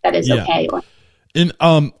is that is okay. And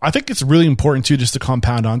I think it's really important too, just to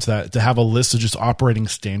compound onto that, to have a list of just operating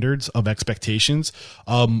standards of expectations.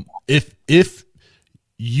 If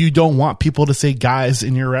you don't want people to say guys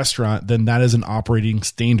in your restaurant, then that is an operating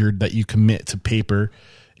standard that you commit to paper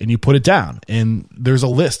and you put it down. And there's a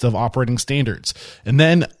list of operating standards. And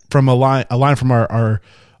then from a line from our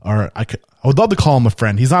I would love to call him a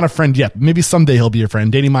friend. He's not a friend yet. Maybe someday he'll be a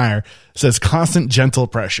friend. Danny Meyer says constant, gentle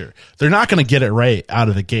pressure. They're not going to get it right out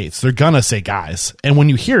of the gates. They're going to say guys. And when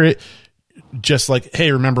you hear it, just like,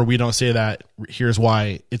 hey, remember, we don't say that. Here's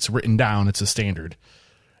why. It's written down. It's a standard.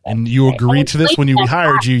 And you agreed to this when we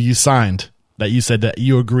hired you. You signed that. You said that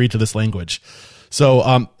you agreed to this language.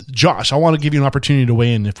 So, Josh, I want to give you an opportunity to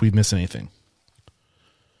weigh in if we've missed anything.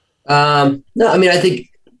 No, I mean, I think,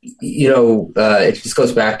 it just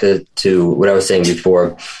goes back to what I was saying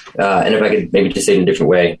before. And if I could maybe just say it in a different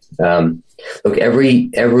way. Look,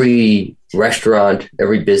 every restaurant,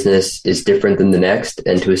 every business is different than the next.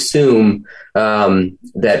 And to assume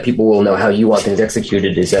that people will know how you want things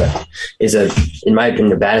executed is in my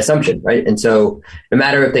opinion, a bad assumption, right? And so no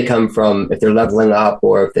matter if they're leveling up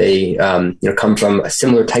or if they come from a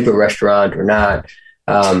similar type of restaurant or not,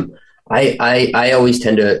 I always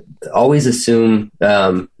tend to assume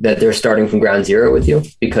that they're starting from ground zero with you,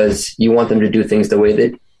 because you want them to do things the way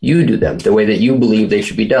that you do them, the way that you believe they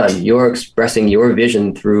should be done. You're expressing your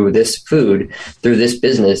vision through this food, through this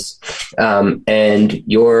business, and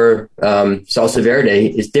your salsa verde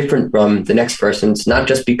is different from the next person's, not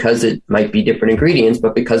just because it might be different ingredients,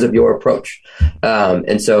 but because of your approach.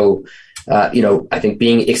 And so I think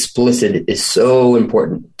being explicit is so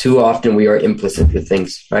important. Too often we are implicit with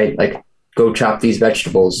things, right? Like, go chop these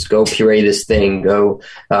vegetables, go puree this thing, go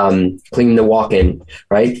clean the walk-in,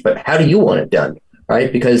 right? But how do you want it done,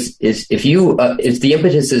 right? Because if the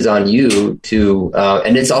impetus is on you to,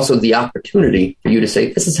 and it's also the opportunity for you to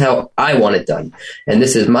say, this is how I want it done, and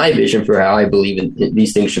this is my vision for how I believe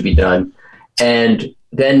these things should be done, and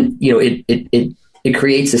then it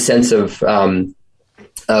creates a sense of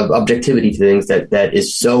objectivity to things that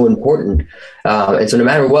is so important. And so no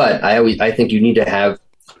matter what, I think you need to have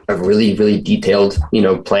a really, really detailed,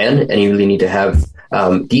 plan, and you really need to have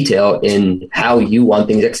detail in how you want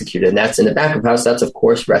things executed. And that's in the back of house. That's of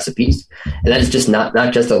course recipes. And that is just not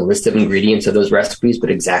just a list of ingredients of those recipes, but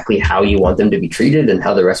exactly how you want them to be treated and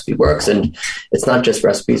how the recipe works. And it's not just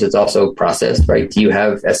recipes. It's also processed, right? Do you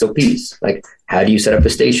have SOPs? Like, how do you set up a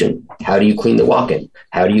station? How do you clean the walk-in?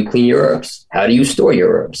 How do you clean your herbs? How do you store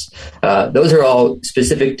your herbs? Those are all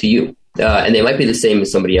specific to you. And they might be the same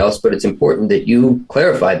as somebody else, but it's important that you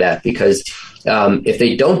clarify that, because if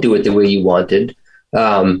they don't do it the way you wanted,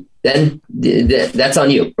 then that's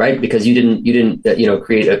on you, right? Because you didn't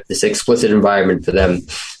create this explicit environment for them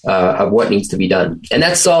of what needs to be done. And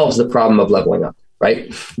that solves the problem of leveling up,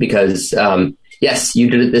 right? Because yes, you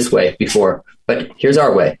did it this way before, but here's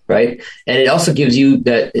our way, right? And it also gives you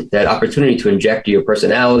that opportunity to inject your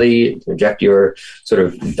personality, to inject your sort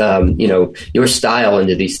of, your style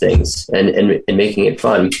into these things and making it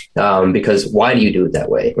fun. Because why do you do it that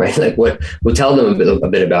way, right? Like, we'll tell them a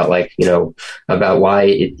bit about, like, about why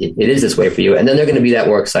it is this way for you. And then they're going to be that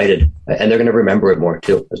more excited, and they're going to remember it more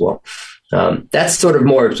too, as well. That's sort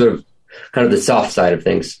of kind of the soft side of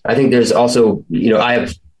things. I think there's also, I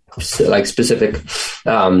have like specific,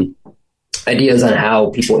 ideas on how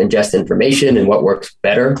people ingest information and what works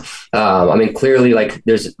better. I mean, clearly, like,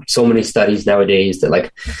 there's so many studies nowadays that,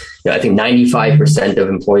 like, I think 95% of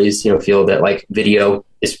employees, feel that, like, video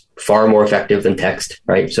is far more effective than text,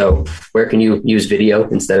 right? So where can you use video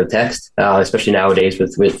instead of text, especially nowadays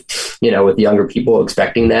with younger people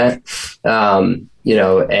expecting that,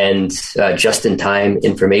 and just-in-time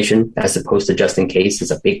information as opposed to just in case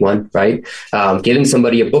is a big one, right? Giving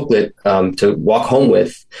somebody a booklet to walk home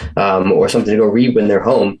with, or something to go read when they're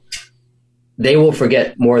home, they will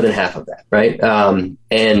forget more than half of that, right?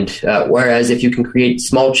 Whereas if you can create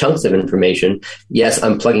small chunks of information, yes,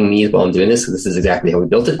 I'm plugging these while I'm doing this, because this is exactly how we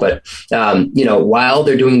built it. But, while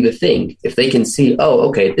they're doing the thing, if they can see, oh,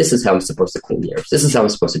 okay, this is how I'm supposed to clean the herbs. This is how I'm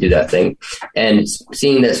supposed to do that thing. And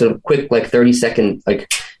seeing that sort of quick, 30-second,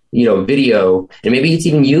 video, and maybe it's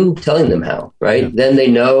even you telling them how, right? Yeah. Then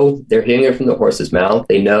they know, they're hearing it from the horse's mouth.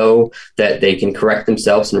 They know that they can correct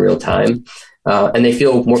themselves in real time. And they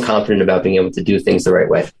feel more confident about being able to do things the right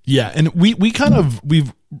way. Yeah. And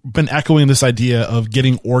we've been echoing this idea of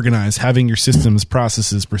getting organized, having your systems,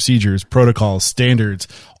 processes, procedures, protocols, standards,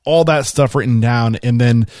 all that stuff written down, and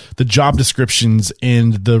then the job descriptions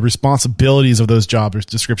and the responsibilities of those job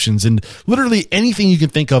descriptions, and literally anything you can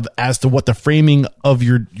think of as to what the framing of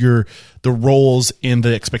the roles and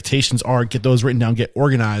the expectations are. Get those written down, get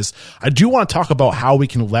organized. I do want to talk about how we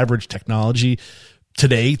can leverage technology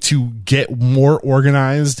today to get more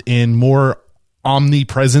organized and more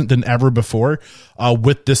omnipresent than ever before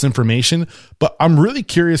with this information. But I'm really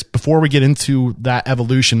curious, before we get into that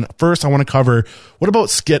evolution, first I want to cover, what about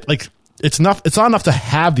it's not enough to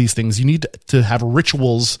have these things. You need to have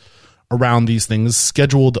rituals around these things,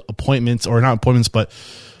 scheduled appointments, or not appointments, but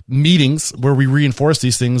meetings where we reinforce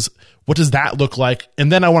these things. What does that look like?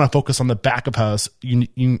 And then I want to focus on the back of house,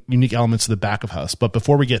 unique elements of the back of house. But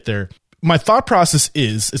before we get there, my thought process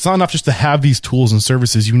is, it's not enough just to have these tools and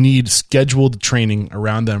services. You need scheduled training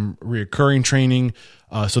around them, reoccurring training.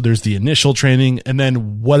 So there's the initial training, and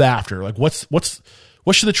then what after? What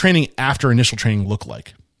should the training after initial training look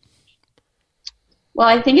like? Well,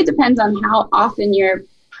 I think it depends on how often your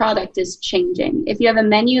product is changing. If you have a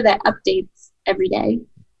menu that updates every day,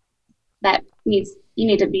 you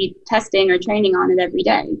need to be testing or training on it every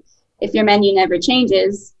day. If your menu never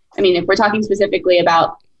changes, if we're talking specifically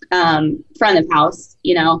about front of house,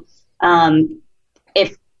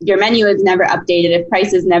 if your menu is never updated, if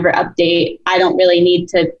prices never update, I don't really need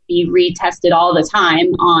to be retested all the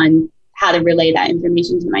time on how to relay that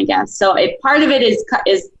information to my guests. So if part of it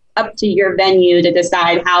is up to your venue to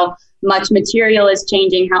decide how much material is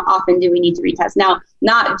changing, how often do we need to retest. Now,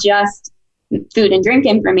 not just food and drink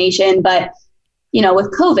information, but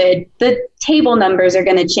with COVID, the table numbers are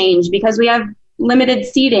going to change because we have limited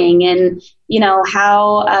seating, and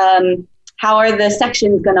how are the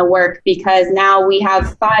sections going to work, because now we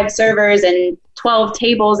have 5 servers and 12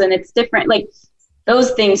 tables and it's different,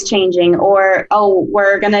 those things changing. Or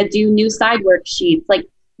we're going to do new side worksheets.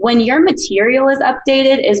 When your material is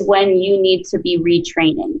updated is when you need to be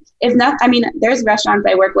retraining. If not, there's restaurants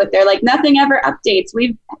I work with, they're like, nothing ever updates,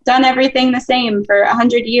 we've done everything the same for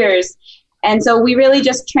 100 years. And so we really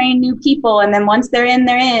just train new people, and then once they're in,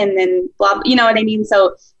 and blah, you know what I mean?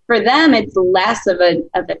 So for them, it's less of a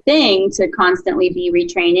thing to constantly be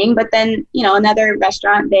retraining. But then, another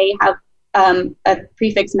restaurant, they have a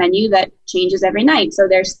prefix menu that changes every night. So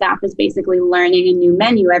their staff is basically learning a new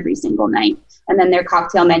menu every single night. And then their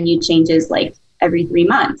cocktail menu changes every 3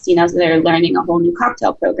 months, so they're learning a whole new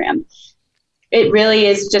cocktail program. It really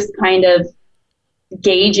is just kind of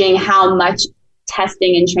gauging how much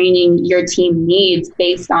testing and training your team needs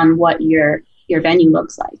based on what your venue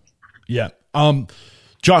looks like. Yeah.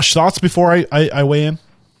 Josh, thoughts before I weigh in?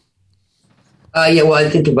 Well, I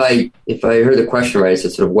think if I heard the question right,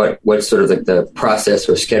 it's sort of what's sort of the process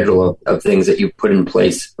or schedule of things that you put in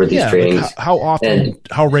place for these trainings. How often,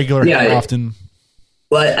 how regular, how often?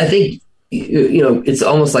 Well, I think, it's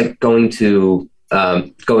almost like going to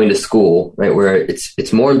school, right? Where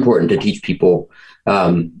it's more important to teach people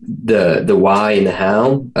the why and the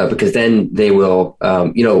how, because then they will,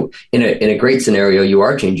 in a great scenario, you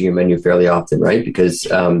are changing your menu fairly often, right? Because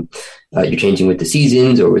you're changing with the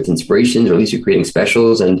seasons or with inspirations, or at least you're creating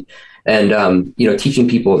specials, and teaching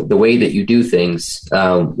people the way that you do things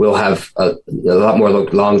will have a lot more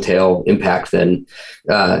long tail impact than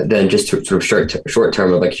just sort of short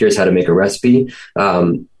term of here's how to make a recipe,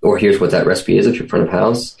 or here's what that recipe is if you're front of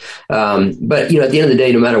house. But at the end of the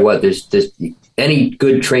day, no matter what, there's any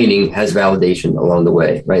good training has validation along the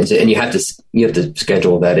way, right? And you have to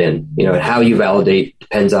schedule that in. And how you validate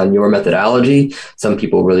depends on your methodology. Some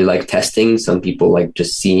people really like testing. Some people like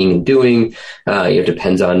just seeing and doing. It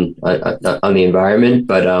depends on the environment.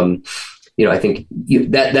 But I think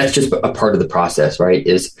that's just a part of the process, right?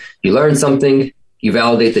 Is you learn something, you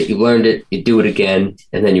validate that you learned it, you do it again,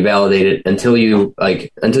 and then you validate it until you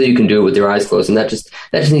can do it with your eyes closed. And that just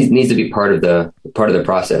needs to be part of the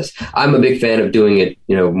process. I'm a big fan of doing it,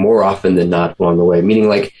 more often than not along the way, meaning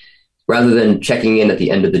rather than checking in at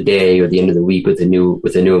the end of the day or the end of the week with a new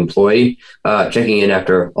employee, checking in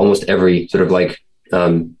after almost every sort of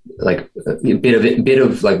like a bit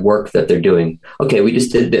of like work that they're doing. Okay, we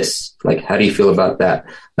just did this. Like, how do you feel about that?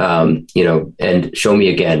 And show me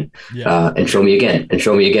again, and show me again, and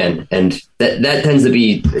show me again. And that tends to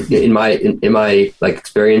be in my like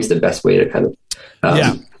experience, the best way to kind of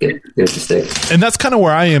get it to stick. And that's kind of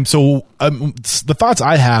where I am. So the thoughts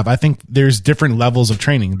I have, I think there's different levels of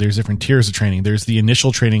training. There's different tiers of training. There's the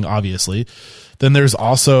initial training, obviously. Then there's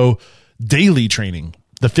also daily training,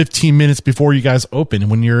 the 15 minutes before you guys open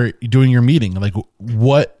when you're doing your meeting. Like,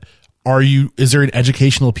 is there an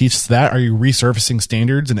educational piece to that? Are you resurfacing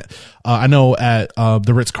standards? And I know at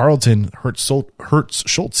the Ritz-Carlton, Hertz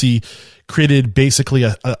Schulze created basically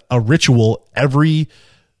a ritual every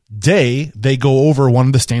day. They go over one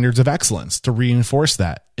of the standards of excellence to reinforce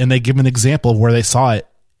that. And they give an example of where they saw it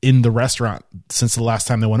in the restaurant since the last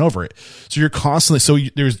time they went over it. So you're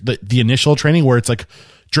constantly, there's the initial training where it's like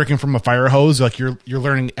drinking from a fire hose, like you're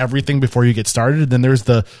learning everything before you get started. And then there's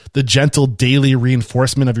the gentle daily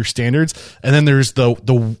reinforcement of your standards. And then there's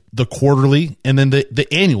the quarterly, and then the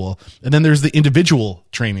annual, and then there's the individual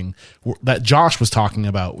training that Josh was talking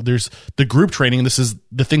about. There's the group training. This is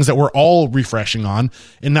the things that we're all refreshing on.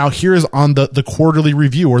 And now here's on the quarterly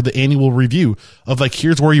review or the annual review of like,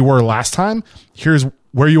 here's where you were last time. Here's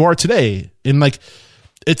where you are today. And like,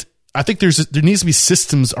 I think there needs to be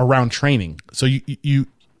systems around training. So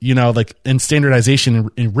you know, like, and standardization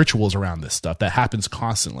and rituals around this stuff that happens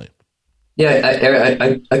constantly.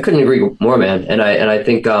 Yeah, I couldn't agree more, man. And I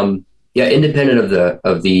think, independent of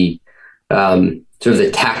the sort of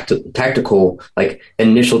the tactical, like,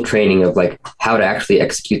 initial training of like how to actually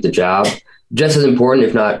execute the job, just as important,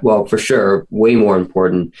 if not, well, for sure, way more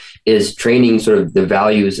important, is training sort of the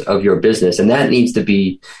values of your business. And that needs to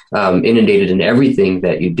be inundated in everything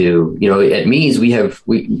that you do. You know, at Mees,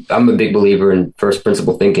 I'm a big believer in first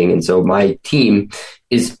principle thinking. And so my team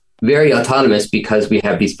is very autonomous because we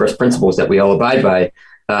have these first principles that we all abide by.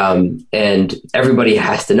 And everybody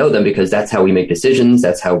has to know them because that's how we make decisions.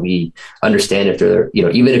 That's how we understand if they're, you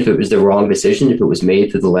know, even if it was the wrong decision, if it was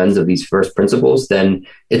made through the lens of these first principles, then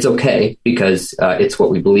it's okay because it's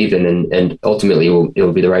what we believe in, and ultimately it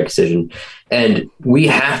will be the right decision. And we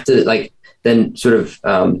have to then sort of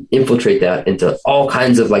infiltrate that into all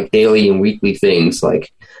kinds of like daily and weekly things.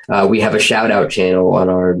 Like we have a shout out channel on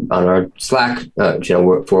our Slack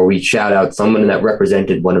channel where we shout out someone that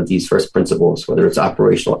represented one of these first principles, whether it's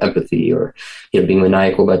operational empathy or, you know, being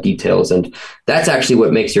maniacal about details. And that's actually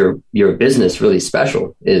what makes your business really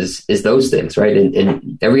special is those things, right?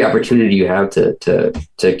 And every opportunity you have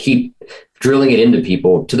to keep drilling it into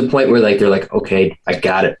people to the point where like they're like, okay, I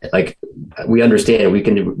got it. Like, we understand. We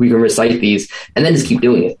can recite these, and then just keep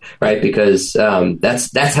doing it, right? Because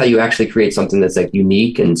that's how you actually create something that's like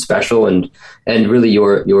unique and special, and really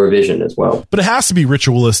your vision as well. But it has to be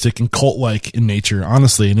ritualistic and cult-like in nature,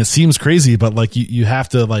 honestly. And it seems crazy, but like you have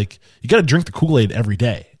to, like, you got to drink the Kool-Aid every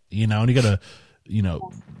day, you know, and you got to, you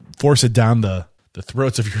know, force it down the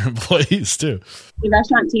throats of your employees too. The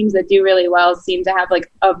restaurant teams that do really well seem to have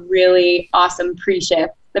like a really awesome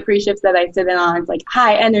pre-shift. The pre-shifts that I sit in on, it's like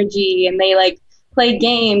high energy, and they like play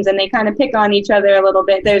games and they kind of pick on each other a little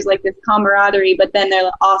bit. There's like this camaraderie, but then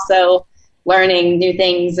they're also learning new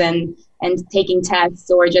things and taking tests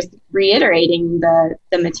or just reiterating the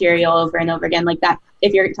material over and over again. Like that,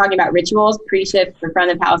 if you're talking about rituals, pre-shift for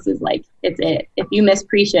front of house is like, it's it. If you miss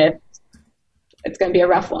pre-shift, it's going to be a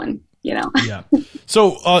rough one. You know? Yeah.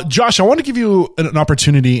 So, Josh, I want to give you an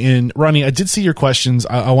opportunity. And Ronnie, I did see your questions.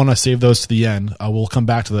 I want to save those to the end. We'll come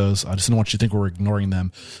back to those. I just didn't want you to think we're ignoring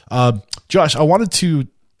them. Josh, I wanted to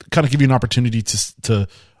kind of give you an opportunity to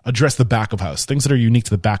address the back of house, things that are unique to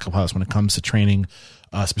the back of house when it comes to training,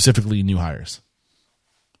 specifically new hires.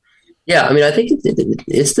 Yeah, I mean, I think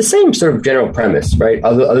it's the same sort of general premise, right?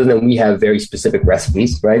 Other than we have very specific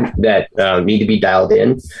recipes, right, that need to be dialed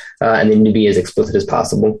in, and they need to be as explicit as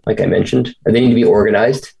possible, like I mentioned. And they need to be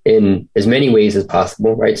organized in as many ways as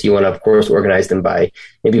possible, right? So you want to, of course, organize them by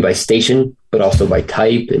station, but also by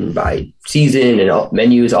type and by season and all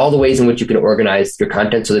menus, all the ways in which you can organize your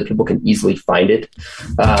content so that people can easily find it.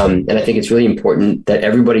 And I think it's really important that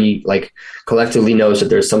everybody like collectively knows that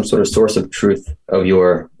there's some sort of source of truth of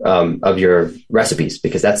your recipes,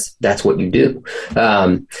 because that's what you do.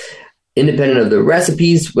 Independent of the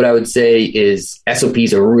recipes, what I would say is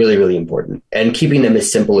SOPs are really, really important, and keeping them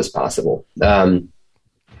as simple as possible. I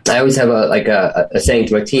always have a saying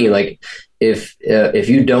to my team, like, if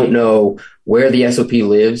you don't know where the SOP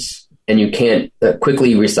lives, you can't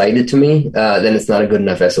quickly recite it to me, then it's not a good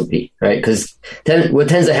enough SOP, right? Because what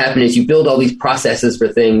tends to happen is you build all these processes for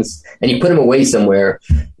things and you put them away somewhere,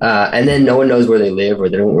 and then no one knows where they live or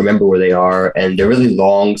they don't remember where they are, and they're really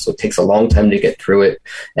long, so it takes a long time to get through it.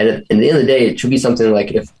 And at the end of the day, it should be something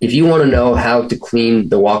like if you want to know how to clean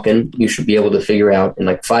the walk-in, you should be able to figure out in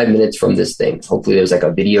like 5 minutes from this thing. Hopefully there's like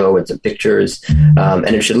a video and some pictures,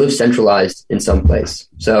 and it should live centralized in some place.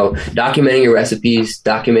 So documenting your recipes,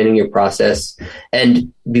 documenting your process,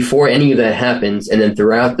 and before any of that happens, and then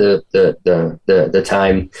throughout the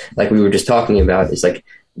time, like we were just talking about, it's like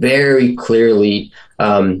very clearly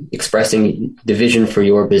expressing the vision for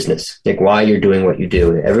your business, like why you're doing what you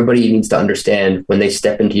do. Everybody needs to understand when they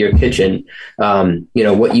step into your kitchen,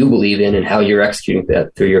 what you believe in and how you're executing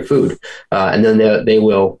that through your food, and then they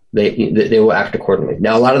will act accordingly.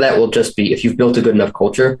 Now, a lot of that will just be, if you've built a good enough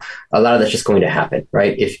culture, a lot of that's just going to happen,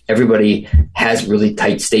 right? If everybody has really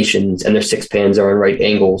tight stations and their 6 pans are in right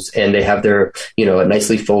angles and they have their,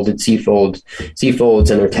 nicely folded C-folds and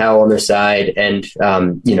their towel on their side, and,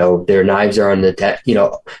 their knives are on the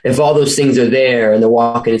if all those things are there and the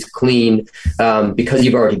walk-in is clean, because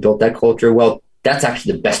you've already built that culture, well, that's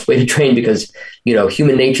actually the best way to train, because,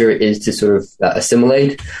 human nature is to sort of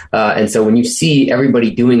assimilate. And so when you see everybody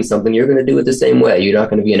doing something, you're going to do it the same way. You're not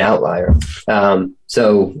going to be an outlier. Apart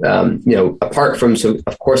from,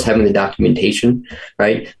 of course, having the documentation,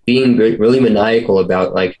 right, being really maniacal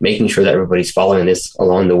about like making sure that everybody's following this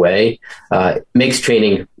along the way, makes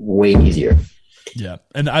training way easier. Yeah.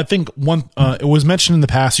 And I think it was mentioned in the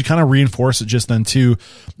past, you kind of reinforce it just then too,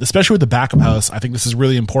 especially with the back of house. I think this is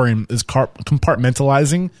really important, is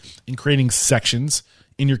compartmentalizing and creating sections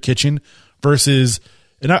in your kitchen versus,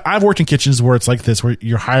 and I've worked in kitchens where it's like this, where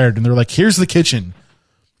you're hired and they're like, here's the kitchen,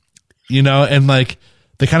 and like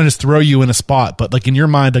they kind of just throw you in a spot, but like in your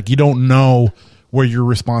mind, like you don't know where your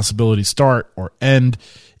responsibilities start or end.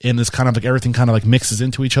 And it's kind of like everything kind of like mixes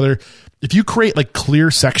into each other. If you create like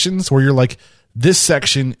clear sections where you're like, this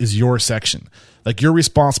section is your section. Like you're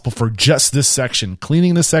responsible for just this section,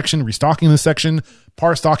 cleaning this section, restocking this section,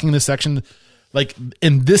 par stocking this section. Like,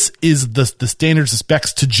 and this is the standards, the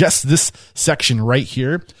specs to just this section right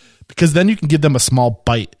here, because then you can give them a small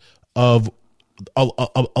bite of a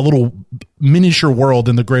little miniature world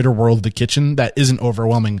in the greater world of the kitchen that isn't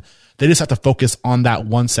overwhelming. They just have to focus on that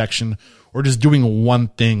one section or just doing one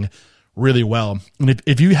thing really well. And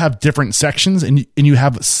if you have different sections and you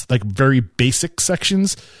have like very basic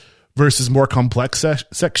sections versus more complex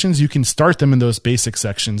sections, you can start them in those basic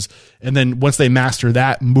sections. And then once they master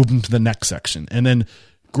that, move them to the next section and then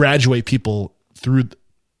graduate people through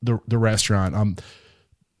the restaurant.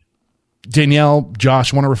 Danielle,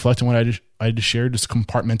 Josh, want to reflect on what I just shared, just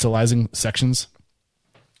compartmentalizing sections?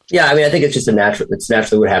 Yeah. I mean, I think it's just it's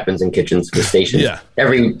naturally what happens in kitchens with stations. Yeah.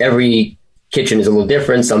 Every kitchen is a little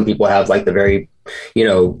different. Some people have like the very,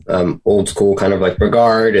 old school kind of like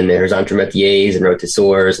regard, and there's entremetiers and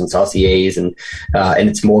rôtisseurs and sauciers, and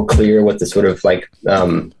it's more clear what the sort of like,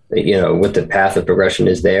 what the path of progression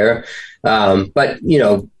is there. But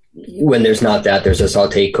when there's not that, there's a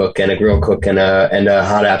saute cook and a grill cook and a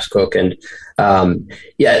hot apps cook. And,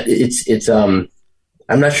 it's I'm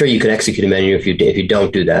not sure you can execute a menu if you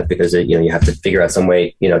don't do that, because, you have to figure out some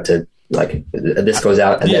way, to, like this goes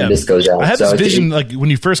out and then this goes out. I have this vision, like when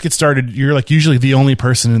you first get started, you're like usually the only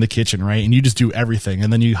person in the kitchen, right? And you just do everything,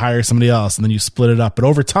 and then you hire somebody else, and then you split it up. But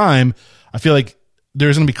over time, I feel like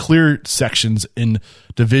there's going to be clear sections in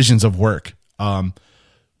divisions of work,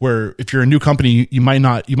 where if you're a new company, you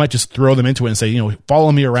might just throw them into it and say,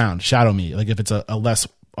 follow me around, shadow me. Like if it's a less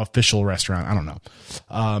official restaurant, I don't know.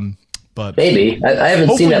 But maybe I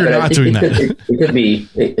haven't seen that. You're not doing that. It could be.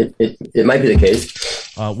 It might be the case.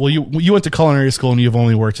 Well, you went to culinary school and you've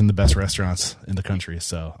only worked in the best restaurants in the country,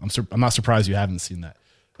 so I'm not surprised you haven't seen that.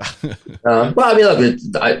 Well, I mean, look,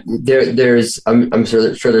 I'm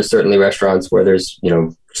sure there's certainly restaurants where there's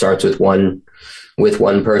starts with one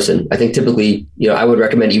person. I think typically, I would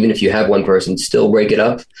recommend, even if you have one person, still break it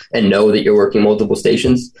up and know that you're working multiple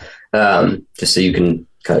stations, just so you can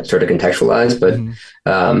kind of sort of contextualize.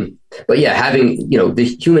 But yeah, having,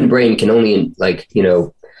 the human brain can only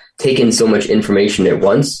take in so much information at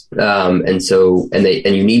once. And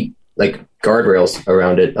you need like guardrails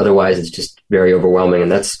around it. Otherwise it's just very overwhelming.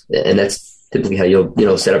 And that's typically how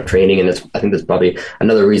you'll set up training. And I think that's probably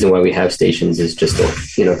another reason why we have stations, is just to,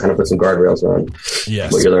 kind of put some guardrails around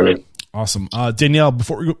what you're learning. Awesome. Danielle,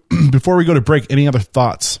 before we go to break, any other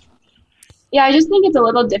thoughts? Yeah, I just think it's a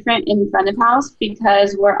little different in front of house,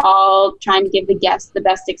 because we're all trying to give the guests the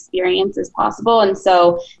best experience as possible. And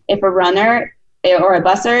so if a runner or a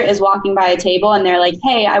busser is walking by a table and they're like,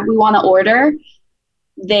 hey, we want to order,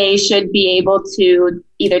 they should be able to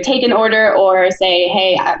either take an order or say,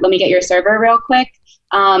 hey, let me get your server real quick.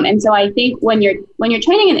 And so I think when you're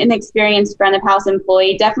training an inexperienced front of house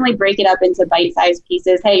employee, definitely break it up into bite-sized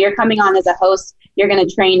pieces. Hey, you're coming on as a host. You're going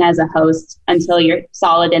to train as a host until you're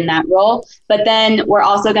solid in that role. But then we're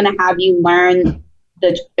also going to have you learn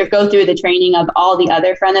or go through the training of all the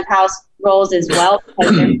other front of house roles as well,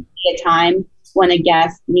 because there may be a time when a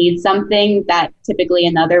guest needs something that typically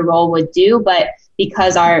another role would do. But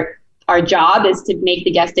because our job is to make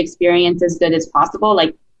the guest experience as good as possible,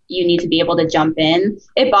 like, you need to be able to jump in.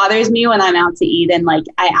 It bothers me when I'm out to eat and like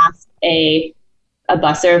I ask a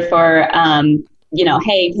busser for,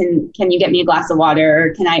 hey, can you get me a glass of water,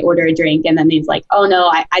 or can I order a drink? And then he's like, oh no,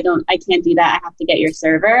 I can't do that. I have to get your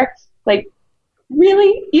server. Like,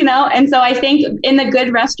 really? And so I think in the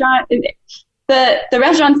good restaurant, the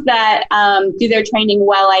restaurants that do their training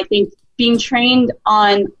well, I think being trained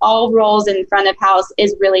on all roles in front of house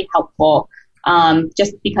is really helpful,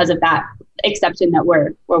 just because of that exception that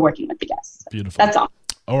we're working with the guests. Beautiful. That's all.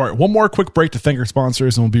 All right. One more quick break to thank our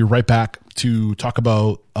sponsors, and we'll be right back to talk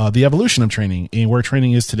about the evolution of training and where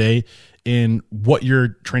training is today and what your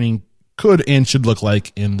training could and should look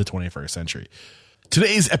like in the 21st century.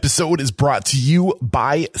 Today's episode is brought to you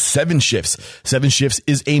by 7Shifts. 7Shifts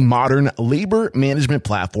is a modern labor management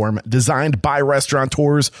platform designed by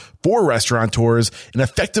restaurateurs for restaurateurs, and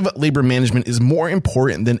effective labor management is more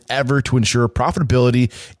important than ever to ensure profitability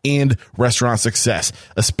and restaurant success.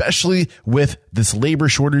 Especially with this labor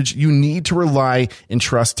shortage, you need to rely and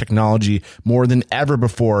trust technology more than ever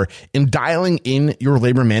before, and dialing in your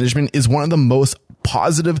labor management is one of the most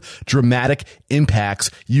positive, dramatic impacts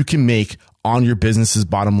you can make on your business's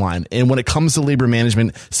bottom line. And when it comes to labor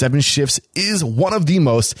management, 7Shifts is one of the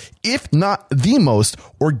most, if not the most,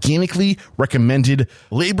 organically recommended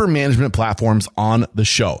labor management platforms on the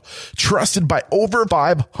show. Trusted by over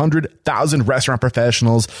 500,000 restaurant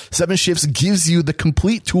professionals, 7Shifts gives you the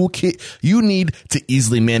complete toolkit you need to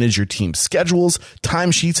easily manage your team's schedules,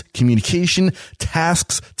 timesheets, communication,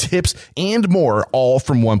 tasks, tips, and more, all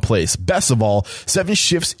from one place. Best of all,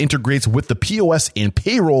 7Shifts integrates with the POS and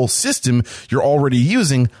payroll system you're already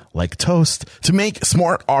using, like Toast, to make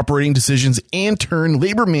smart operating decisions and turn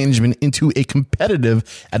labor management into a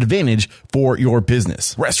competitive advantage for your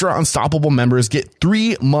business. Restaurant Unstoppable members get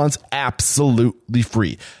 3 months absolutely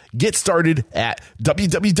free. Get started at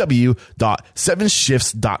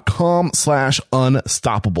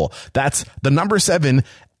www.7shifts.com/unstoppable. That's the number 7,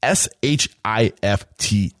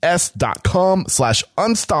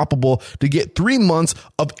 SHIFTS.com/unstoppable to get 3 months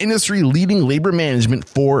of industry leading labor management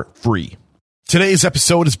for free. Today's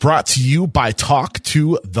episode is brought to you by Talk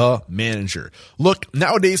to the Manager. Look,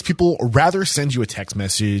 nowadays people rather send you a text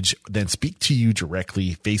message than speak to you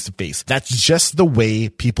directly face to face. That's just the way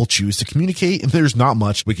people choose to communicate, and there's not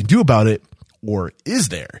much we can do about it. Or is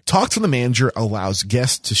there? Talk to the Manager allows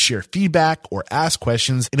guests to share feedback or ask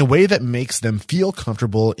questions in a way that makes them feel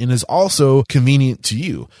comfortable and is also convenient to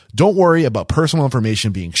you. Don't worry about personal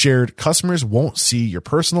information being shared. Customers won't see your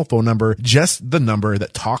personal phone number, just the number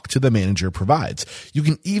that Talk to the Manager provides. You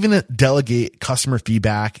can even delegate customer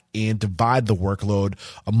feedback and divide the workload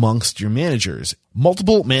amongst your managers.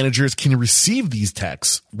 Multiple managers can receive these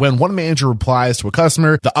texts. When one manager replies to a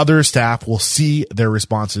customer, the other staff will see their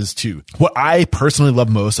responses too. What I personally love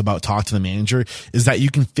most about Talk to the Manager is that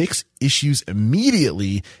you can fix issues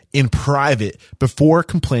immediately in private before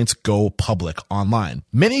complaints go public online.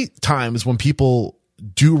 Many times when people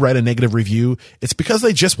do write a negative review, it's because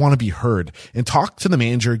they just want to be heard, and Talk to the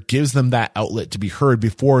Manager gives them that outlet to be heard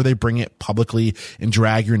before they bring it publicly and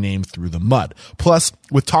drag your name through the mud. Plus,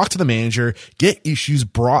 with Talk to the Manager, get issues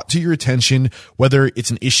brought to your attention, whether it's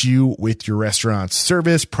an issue with your restaurant's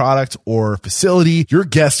service, product, or facility. Your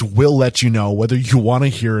guest will let you know whether you want to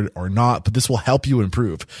hear it or not, but this will help you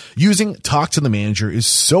improve. Using Talk to the Manager is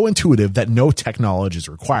so intuitive that no tech knowledge is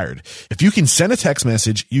required. If you can send a text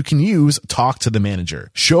message, you can use Talk to the Manager.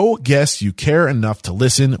 Show guests you care enough to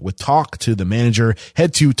listen with Talk to the Manager.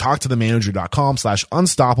 Head to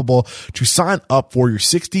talktothemanager.com/unstoppable to sign up for your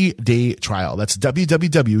 60-day trial. That's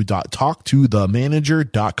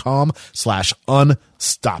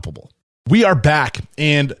www.talktothemanager.com/unstoppable. We are back,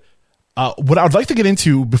 and what I would like to get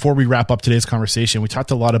into before we wrap up today's conversation, we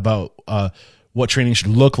talked a lot about what training should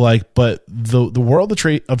look like, but the world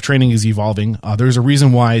of training is evolving. There's a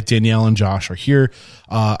reason why Danielle and Josh are here.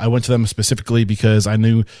 I went to them specifically because I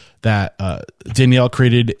knew that Danielle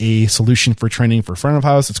created a solution for training for front of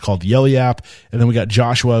house. It's called the Yelly app. And then we got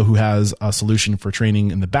Joshua, who has a solution for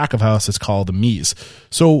training in the back of house. It's called the Mies.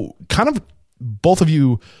 So kind of both of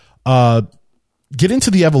you get into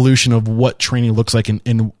the evolution of what training looks like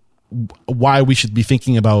and why we should be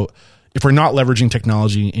thinking about, if we're not leveraging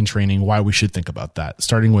technology in training, why we should think about that.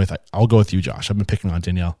 Starting with, I'll go with you, Josh. I've been picking on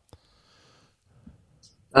Danielle.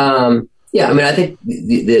 Yeah, I mean, I think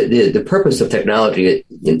the purpose of technology,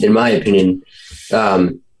 in my opinion,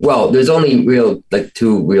 there's only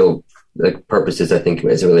two real purposes, I think,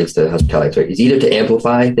 as it relates to hospitality, right? Is either to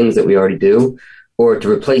amplify things that we already do or to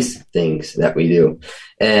replace things that we do.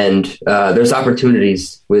 And there's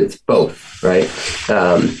opportunities with both, right?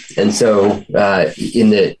 And so in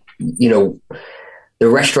the, the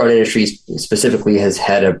restaurant industry specifically has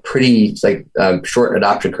had a pretty short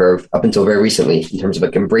adoption curve up until very recently in terms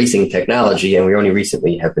of embracing technology. And we only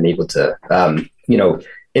recently have been able to,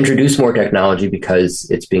 introduce more technology because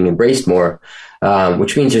it's being embraced more,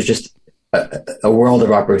 which means there's just a world of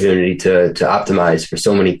opportunity to optimize for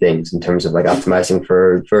so many things in terms of optimizing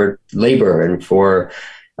for labor and for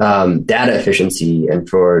data efficiency and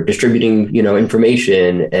for distributing,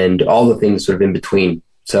 information and all the things sort of in between.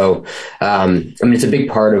 So, it's a big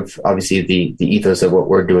part of obviously the ethos of what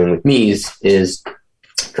we're doing with Mies is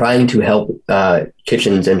trying to help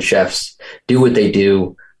kitchens and chefs do what they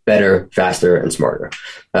do better, faster, and smarter.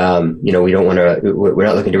 We don't want to, we're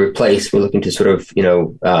not looking to replace, we're looking to sort of,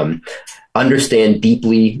 understand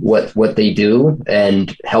deeply what they do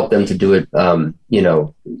and help them to do it,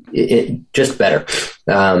 just better.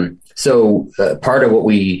 So part of what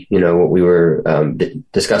we were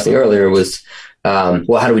discussing earlier was,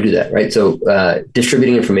 how do we do that, right? So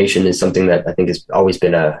distributing information is something that I think has always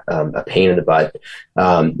been a pain in the butt.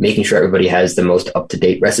 Making sure everybody has the most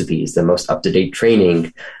up-to-date recipes, the most up-to-date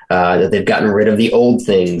training, that they've gotten rid of the old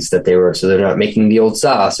things that so they're not making the old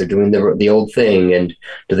sauce or doing the old thing. And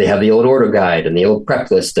do they have the old order guide and the old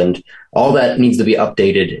prep list? And all that needs to be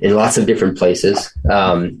updated in lots of different places,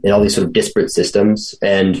 in all these sort of disparate systems.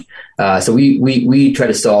 And so we try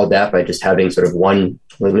to solve that by just having sort of one,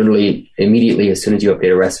 literally immediately as soon as you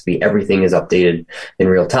update a recipe, everything is updated in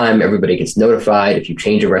real time. Everybody gets notified. If you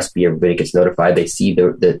change a recipe, everybody gets notified. They see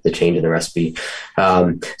the change in the recipe.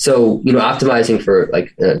 So optimizing for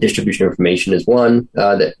distribution of information is one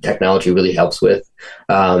that technology really helps with.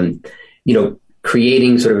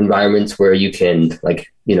 Creating sort of environments where you can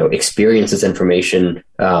experience this information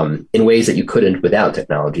in ways that you couldn't without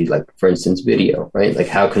technology, like for instance, video, right? Like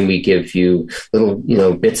how can we give you little,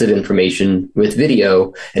 bits of information with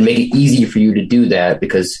video and make it easy for you to do that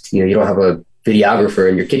because, you don't have a videographer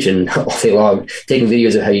in your kitchen all day long taking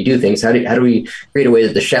videos of how you do things. How do we create a way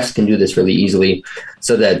that the chefs can do this really easily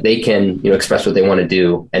so that they can, express what they want to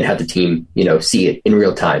do and have the team, see it in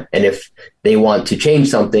real time? And if they want to change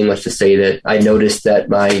something, let's just say that I noticed that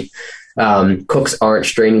my cooks aren't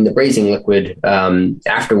straining the braising liquid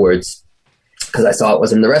afterwards because I saw it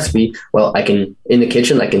wasn't in the recipe. Well, in the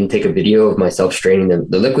kitchen, I can take a video of myself straining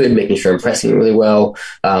the liquid, making sure I'm pressing it really well,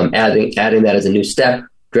 adding that as a new step,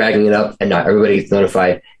 dragging it up, and now everybody gets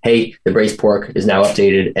notified, hey, the braised pork is now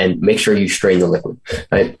updated, and make sure you strain the liquid,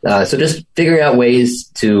 right? So just figuring out ways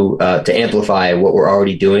to amplify what we're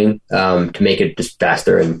already doing to make it just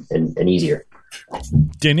faster and easier.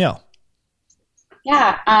 Danielle.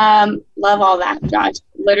 Yeah, love all that, Josh.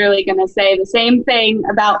 Literally going to say the same thing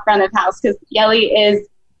about front of house because Yelly is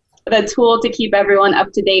the tool to keep everyone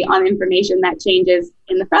up to date on information that changes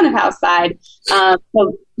in the front of house side.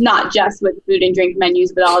 So not just with food and drink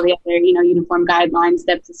menus, but all the other, uniform guidelines,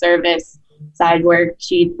 steps of service, side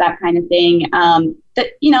worksheets, that kind of thing. We're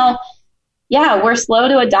slow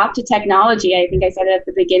to adopt to technology. I think I said it at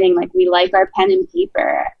the beginning, we like our pen and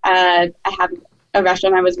paper. I have a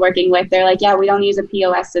restaurant I was working with. They're like, yeah, we don't use a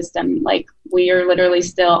POS system. We are literally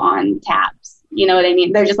still on taps. You know what I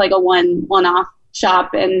mean? They're just like a one-off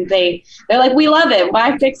shop, and they're like, we love it.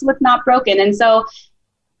 Why fix what's not broken? And so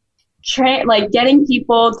getting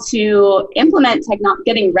people to implement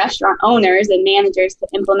getting restaurant owners and managers to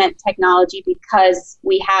implement technology because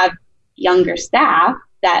we have younger staff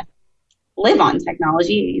that live on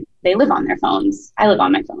technology. They live on their phones. I live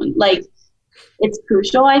on my phone. It's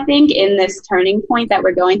crucial, I think, in this turning point that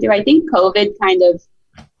we're going through. I think COVID kind of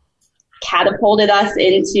catapulted us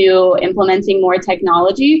into implementing more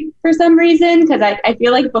technology for some reason, because I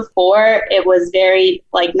feel like before it was very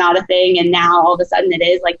not a thing, and now all of a sudden it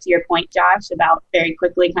is, to your point, Josh, about very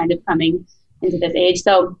quickly kind of coming into this age.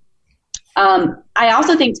 So I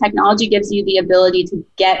also think technology gives you the ability to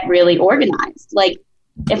get really organized.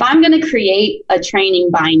 If I'm going to create a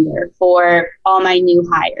training binder for all my new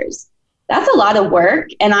hires, that's a lot of work,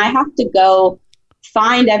 and I have to go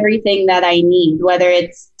find everything that I need, whether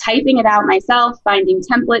it's typing it out myself, finding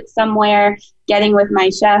templates somewhere, getting with my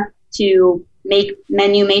chef to make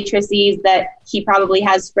menu matrices that he probably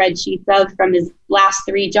has spreadsheets of from his last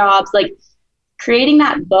 3 jobs, creating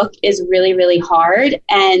that book is really, really hard.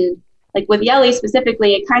 And like with Yelly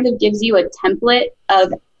specifically, it kind of gives you a template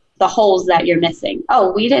of the holes that you're missing.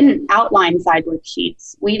 Oh, we didn't outline side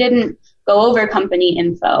worksheets. We didn't go over company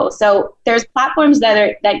info. So there's platforms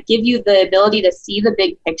that give you the ability to see the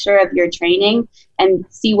big picture of your training and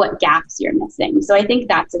see what gaps you're missing. So I think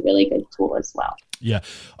that's a really good tool as well. Yeah.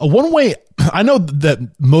 One way, I know that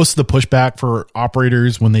most of the pushback for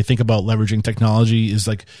operators when they think about leveraging technology is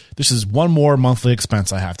like, this is one more monthly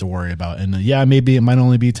expense I have to worry about. And yeah, maybe it might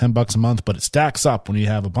only be $10 a month, but it stacks up when you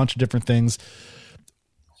have a bunch of different things.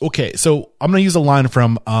 Okay. So I'm going to use a line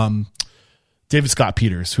from, David Scott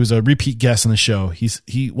Peters, who's a repeat guest on the show.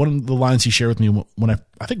 One of the lines he shared with me when I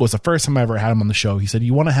think it was the first time I ever had him on the show. He said,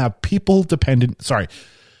 you want to have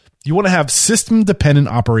you want to have system dependent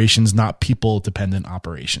operations, not people dependent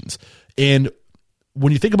operations. And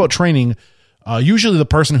when you think about training, usually the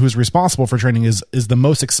person who's responsible for training is the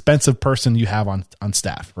most expensive person you have on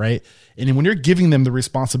staff, right? And when you're giving them the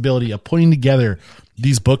responsibility of putting together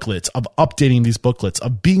these booklets, of updating these booklets,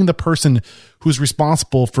 of being the person who's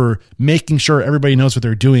responsible for making sure everybody knows what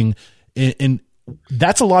they're doing, and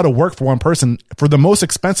that's a lot of work for one person, for the most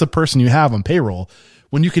expensive person you have on payroll,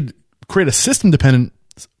 when you could create a system dependent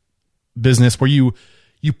business where you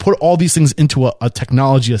put all these things into a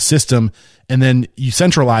technology, a system, and then you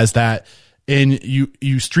centralize that and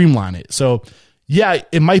you streamline it. So yeah,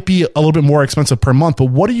 it might be a little bit more expensive per month, but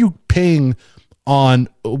what are you paying on?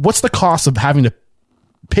 What's the cost of having to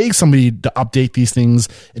pay somebody to update these things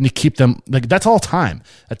and to keep them, like, that's all time.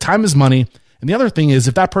 That time is money. And the other thing is,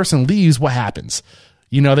 if that person leaves, what happens?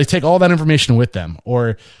 They take all that information with them,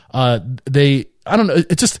 or I don't know.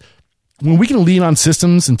 It's just, when we can lean on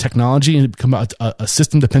systems and technology and become a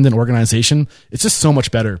system dependent organization, it's just so much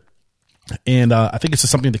better. And I think it's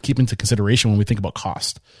just something to keep into consideration when we think about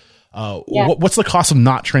cost. What's the cost of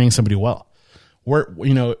not training somebody well?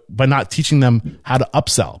 By not teaching them how to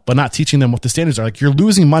upsell, but not teaching them what the standards are. Like, you're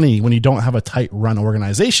losing money when you don't have a tight run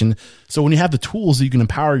organization. So when you have the tools that you can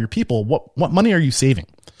empower your people, what money are you saving?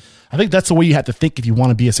 I think that's the way you have to think if you want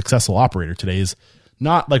to be a successful operator today, is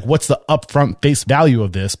not like, what's the upfront base value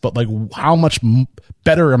of this, but like, how much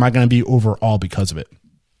better am I going to be overall because of it?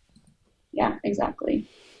 Yeah, exactly.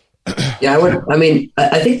 Yeah,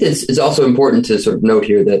 I think this is also important to sort of note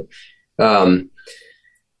here that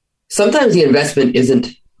sometimes the investment isn't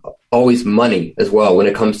always money as well when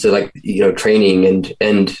it comes to training,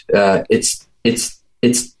 and it's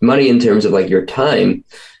money in terms of like your time.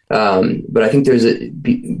 But I think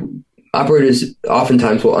operators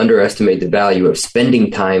oftentimes will underestimate the value of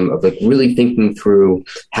spending time, of like really thinking through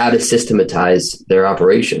how to systematize their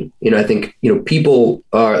operation. I think, people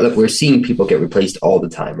we're seeing people get replaced all the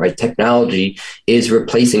time, right? Technology is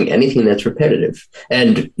replacing anything that's repetitive.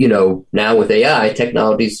 And, now with AI,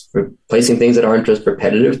 technology's replacing things that aren't just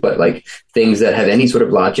repetitive, but like things that have any sort of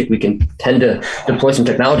logic. We can tend to deploy some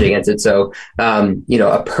technology against it. So,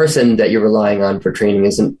 a person that you're relying on for training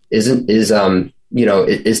is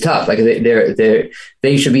tough. Like,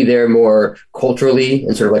 they should be there more culturally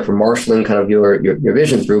and sort of like for marshaling kind of your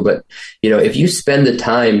vision through. But, if you spend the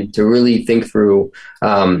time to really think through,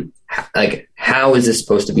 like, how is this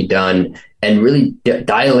supposed to be done, and really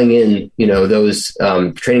dialing in, those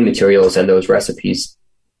training materials and those recipes,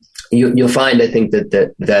 you'll find, I think,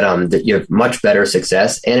 that you have much better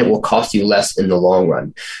success, and it will cost you less in the long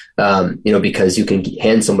run. Because you can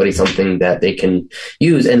hand somebody something that they can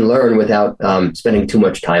use and learn without spending too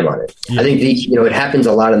much time on it. Yeah. I think it happens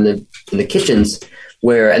a lot in the kitchens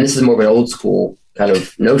where, and this is more of an old school kind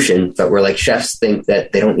of notion, but where like chefs think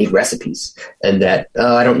that they don't need recipes, and that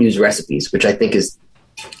I don't use recipes, which I think is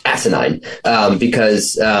asinine,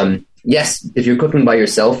 because yes, if you're cooking by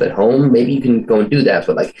yourself at home, maybe you can go and do that.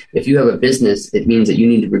 But like, if you have a business, it means that you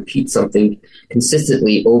need to repeat something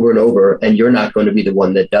consistently over and over, and you're not going to be the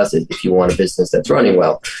one that does it if you want a business that's running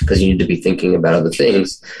well, because you need to be thinking about other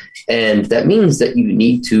things. And that means that you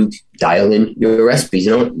need to dial in your recipes.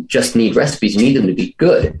 You don't just need recipes, you need them to be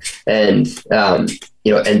good. And,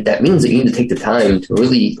 and that means that you need to take the time to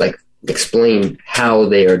really like explain how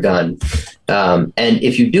they are done. And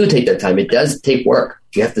if you do take that time, it does take work.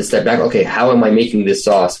 You have to step back. Okay, how am I making this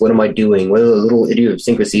sauce? What am I doing? What are the little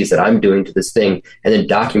idiosyncrasies that I'm doing to this thing? And then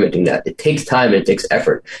documenting that. It takes time and it takes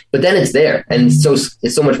effort, but then it's there, and it's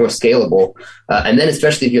so much more scalable. And then,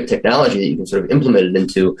 especially if you have technology that you can sort of implement it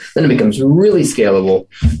into, then it becomes really scalable.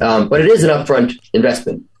 But it is an upfront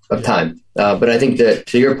investment of time. But I think that,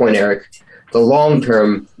 to your point, Eric, the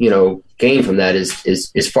long-term, gain from that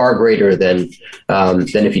is far greater than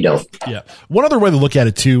if you don't. Yeah. One other way to look at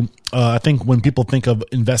it too, I think when people think of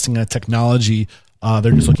investing in technology,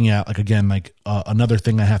 they're just looking at another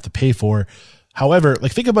thing I have to pay for. However,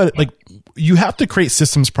 like think about it, like you have to create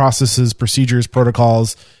systems, processes, procedures,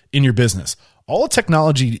 protocols in your business. All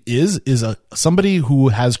technology is somebody who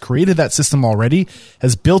has created that system already,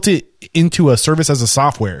 has built it into a service as a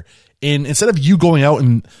software. And instead of you going out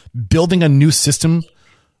and building a new system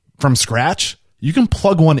from scratch, you can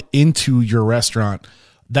plug one into your restaurant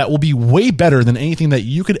that will be way better than anything that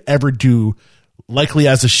you could ever do, likely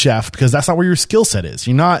as a chef, because that's not where your skill set is.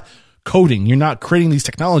 You're not coding. You're not creating these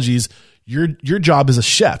technologies. Your job is a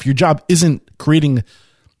chef. Your job isn't creating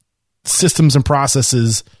systems and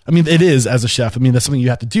processes. I mean, it is as a chef. I mean, that's something you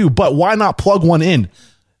have to do, but why not plug one in?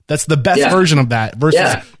 That's the best version of that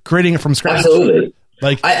versus creating it from scratch. Absolutely.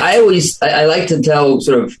 Like I like to tell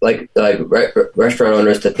sort of like restaurant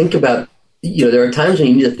owners to think about, there are times when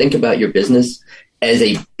you need to think about your business as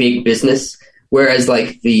a big business. Whereas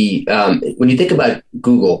like when you think about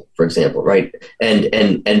Google, for example, right,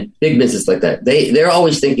 and big business like that, they're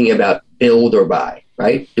always thinking about build or buy,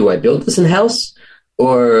 right? Do I build this in-house,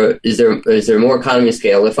 or is there more economy of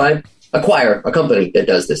scale if I acquire a company that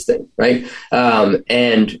does this thing, right?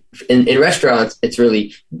 And in restaurants, it's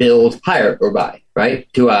really build, hire, or buy, right?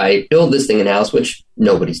 Do I build this thing in-house, which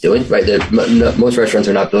nobody's doing, right? Most restaurants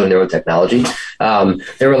are not building their own technology.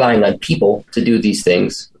 They're relying on people to do these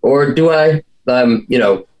things, or do I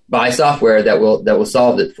buy software that will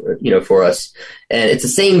solve it for us. And it's the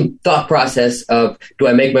same thought process of, do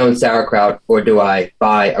I make my own sauerkraut or do I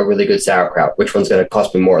buy a really good sauerkraut? Which one's going to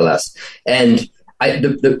cost me more or less? And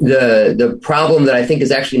the problem that I think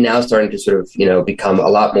is actually now starting to sort of, become a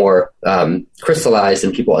lot more crystallized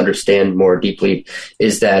and people understand more deeply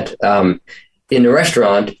is that in a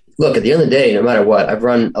restaurant, look, at the end of the day, no matter what, I've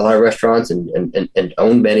run a lot of restaurants and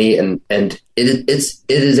owned many, and it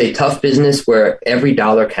is a tough business where every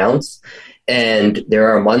dollar counts. And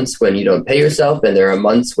there are months when you don't pay yourself, and there are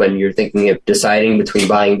months when you're thinking of deciding between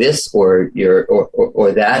buying this or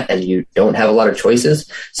that, and you don't have a lot of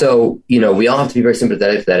choices. So, we all have to be very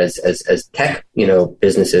sympathetic to that as tech,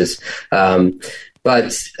 businesses.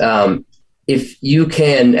 But if you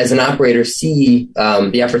can, as an operator, see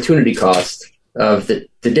the opportunity cost of the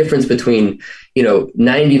difference between,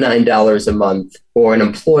 $99 a month or an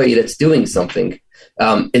employee that's doing something,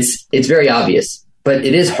 it's very obvious, but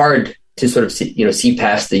it is hard to sort of see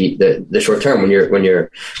past the short term when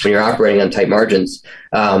you're operating on tight margins.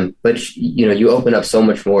 But you open up so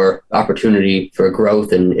much more opportunity for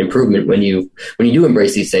growth and improvement when you do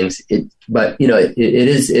embrace these things. But it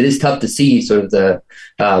is tough to see sort of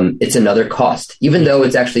it's another cost, even though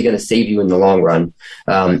it's actually going to save you in the long run.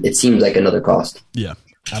 It seems like another cost. Yeah.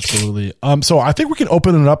 Absolutely. So I think we can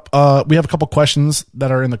open it up. We have a couple questions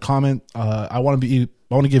that are in the comment. I want to give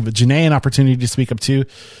Janae an opportunity to speak up too.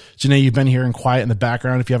 Janae, you've been here and quiet in the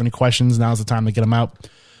background. If you have any questions, now's the time to get them out.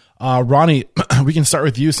 Ronnie, we can start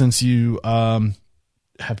with you since you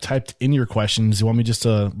have typed in your questions. You want me just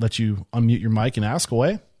to let you unmute your mic and ask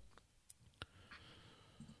away?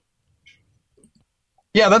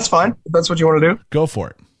 Yeah, that's fine. If that's what you want to do. Go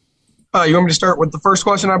for it. You want me to start with the first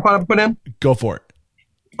question I put in? Go for it.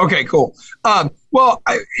 Okay, cool.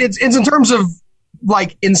 It's in terms of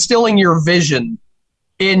like instilling your vision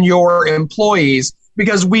in your employees,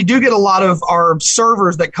 because we do get a lot of our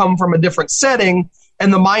servers that come from a different setting,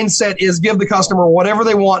 and the mindset is give the customer whatever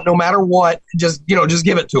they want, no matter what, just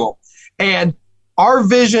give it to them. And our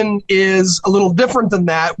vision is a little different than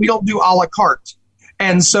that. We don't do a la carte.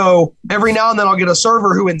 And so every now and then I'll get a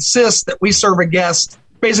server who insists that we serve a guest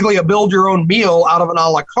basically a build your own meal out of an a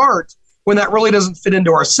la carte, when that really doesn't fit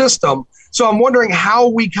into our system. So I'm wondering how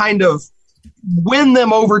we kind of win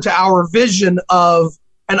them over to our vision of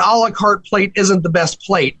an a la carte plate isn't the best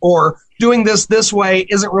plate, or doing this way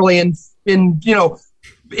isn't really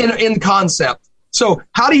in concept. So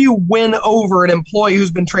how do you win over an employee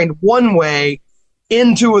who's been trained one way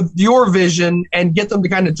into your vision and get them to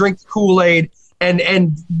kind of drink the Kool-Aid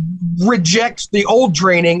and reject the old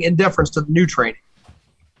training in deference to the new training?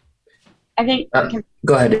 I think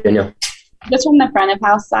go ahead, Danielle. Just from the front of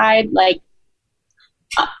house side,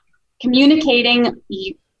 communicating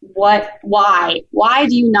why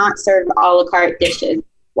do you not serve a la carte dishes?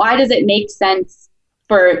 Why does it make sense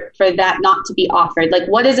for that not to be offered? Like,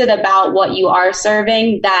 what is it about what you are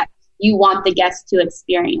serving that you want the guests to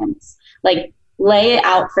experience? Like, lay it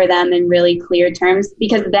out for them in really clear terms,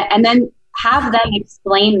 and then have them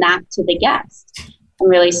explain that to the guest. I'm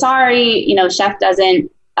really sorry, chef doesn't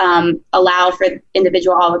allow for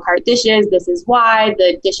individual a la carte dishes. This is why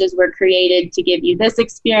the dishes were created to give you this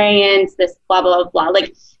experience, this blah, blah, blah.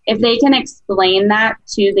 Like, if they can explain that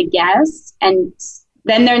to the guests, and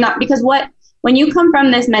then they're not, because when you come from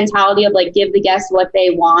this mentality of like, give the guests what they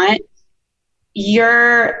want,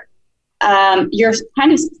 you're you're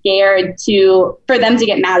kind of scared for them to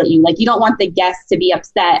get mad at you. Like, you don't want the guests to be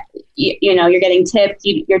upset. You know, you're getting tipped.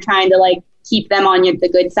 You're trying to like keep them on the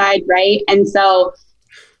good side, right? And so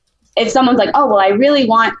if someone's like, oh, well, I really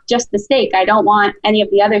want just the steak, I don't want any of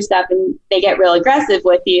the other stuff, and they get real aggressive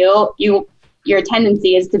with you, your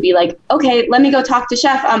tendency is to be like, okay, let me go talk to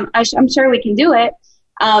chef. I'm sure we can do it.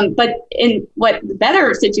 But in what the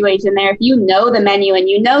better situation there, if you know the menu and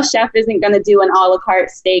you know chef isn't going to do an a la carte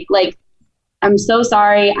steak, like, I'm so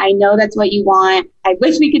sorry. I know that's what you want. I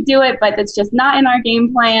wish we could do it, but that's just not in our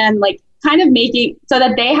game plan. Like, kind of making so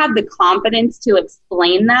that they have the confidence to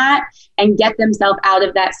explain that and get themselves out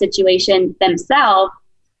of that situation themselves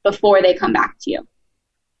before they come back to you.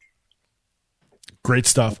 Great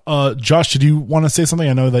stuff. Josh, did you want to say something?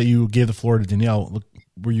 I know that you gave the floor to Danielle.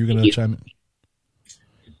 Were you going to chime in?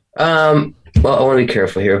 Well, I want to be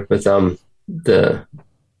careful here with I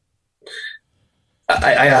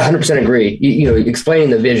 100% agree. You know,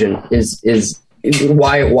 explaining the vision is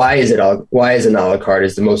why is an a la carte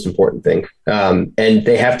is the most important thing. And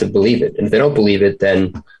they have to believe it. And if they don't believe it,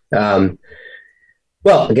 then,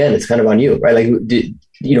 well, again, it's kind of on you, right? Like,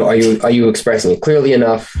 are you expressing it clearly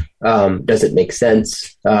enough? Does it make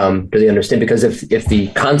sense? Do they understand? Because if the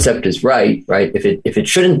concept is right, if it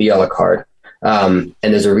shouldn't be a la carte, and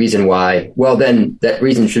there's a reason why, well, then that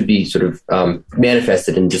reason should be sort of,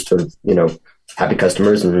 manifested in just sort of, happy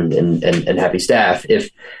customers and happy staff.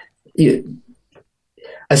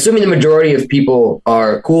 Assuming the majority of people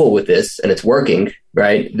are cool with this and it's working,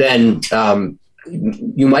 right, then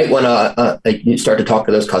you might want to start to talk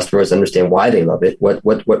to those customers, understand why they love it, what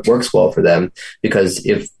works well for them. Because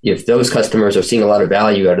if those customers are seeing a lot of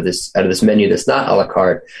value out of this menu that's not a la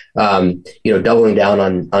carte, doubling down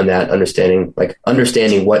on that,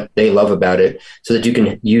 understanding what they love about it, so that you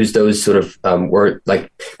can use those sort of word, like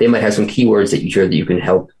they might have some keywords that you can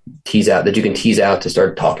help tease out to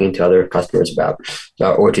start talking to other customers about,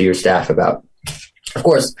 or to your staff about. Of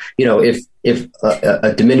course, if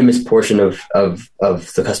a de minimis portion of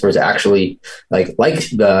the customers actually like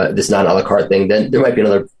this non a la carte thing, then there might be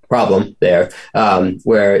another problem there,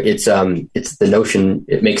 where it's the notion,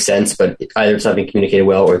 it makes sense, but either it's not being communicated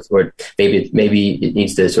well, or maybe it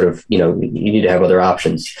needs to sort of, you need to have other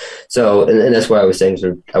options. So, and that's why I was saying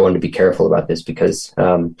sort of, I wanted to be careful about this, because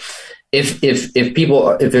if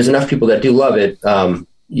there's enough people that do love it, and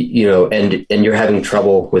you're having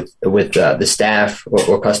trouble with the staff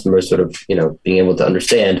or customers sort of, being able to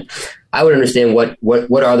understand, I would understand what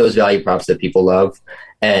are those value props that people love,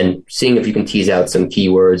 and seeing if you can tease out some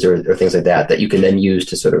keywords or things like that you can then use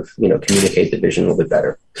to sort of, communicate the vision a little bit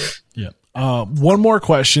better. Yeah. One more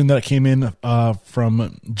question that came in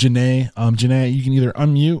from Janae. Janae, you can either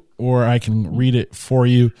unmute or I can read it for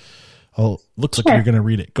you. Oh, looks like you're going to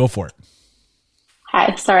read it. Go for it.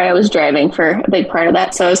 Hi, sorry, I was driving for a big part of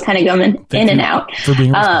that, so I was kind of going in and out. For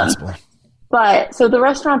being responsible. But so the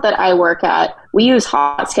restaurant that I work at, we use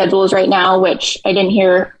hot schedules right now, which I didn't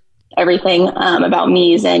hear everything about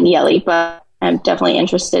Mies and Yelly, but I'm definitely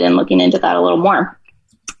interested in looking into that a little more.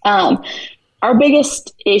 Our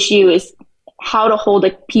biggest issue is how to hold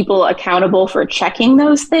people accountable for checking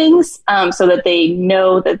those things, so that they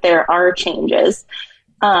know that there are changes.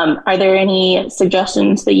 Are there any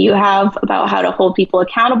suggestions that you have about how to hold people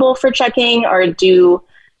accountable for checking, or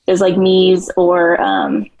does like Mies or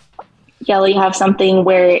Yelly have something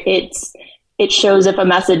where it shows if a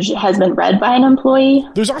message has been read by an employee?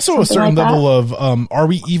 There's also a certain level of, are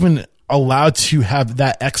we even allowed to have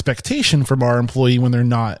that expectation from our employee when they're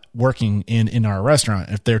not working in our restaurant?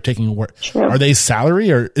 If they're taking work, are they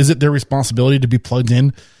salary, or is it their responsibility to be plugged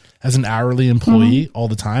in as an hourly employee all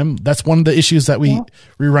the time? That's one of the issues that we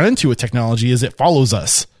run into with technology, is it follows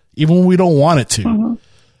us even when we don't want it to.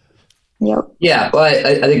 Yep. Yeah, but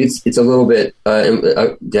I think it's a little bit.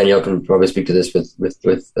 Danielle can probably speak to this with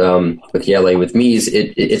Yelly, with Mies.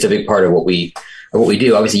 It's a big part of what we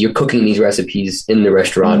do. Obviously, you're cooking these recipes in the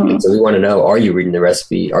restaurant, and so we want to know: are you reading the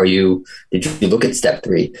recipe? Did you look at step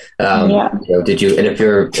 3? Did you? And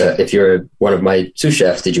if you're one of my sous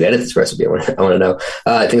chefs, did you edit this recipe? I want to know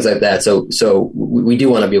things like that. So we do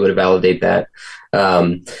want to be able to validate that,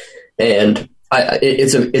 and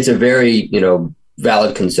it's a very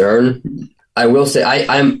valid concern. I will say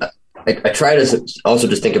I try to also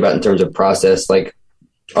just think about in terms of process, like,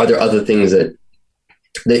 are there other things that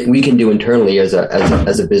we can do internally as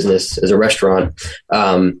a business, as a restaurant,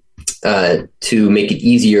 to make it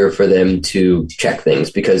easier for them to check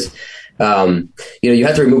things, because you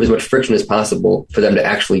have to remove as much friction as possible for them to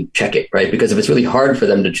actually check it, right? Because if it's really hard for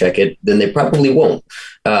them to check it, then they probably won't.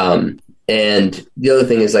 And the other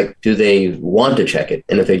thing is like, do they want to check it?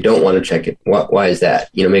 And if they don't want to check it, why is that?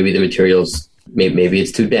 Maybe the materials, maybe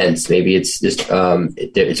it's too dense. Maybe it's just,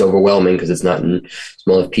 it's overwhelming because it's not in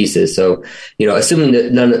smaller pieces. So, assuming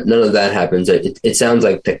that none of that happens, it sounds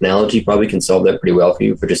like technology probably can solve that pretty well for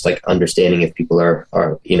you, for just like understanding if people are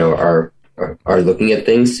looking at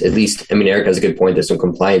things. At least, Eric has a good point. There's some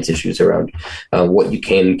compliance issues around what you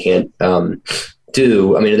can and can't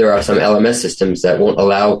do. There are some LMS systems that won't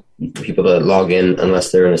allow people to log in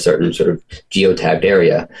unless they're in a certain sort of geotagged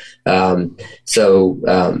area. And I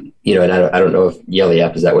don't know if Yelly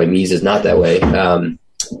app is that way. Meez is not that way.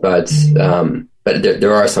 But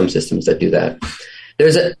there are some systems that do that.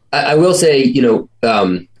 I will say,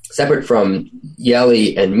 separate from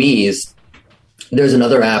Yelly and Meez, there's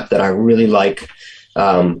another app that I really like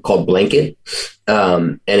called Blanket.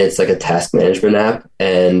 And it's like a task management app.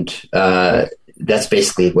 And that's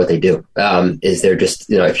basically what they do. Is they're just,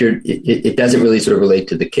 it doesn't really sort of relate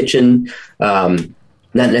to the kitchen, not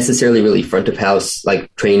necessarily really front of house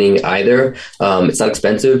like training either. It's not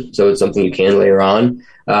expensive, so it's something you can layer on.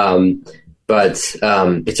 But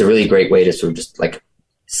it's a really great way to sort of just like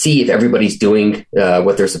see if everybody's doing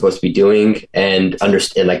what they're supposed to be doing, and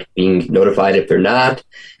understand, like, being notified if they're not.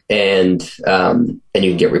 And you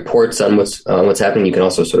can get reports on what's happening. You can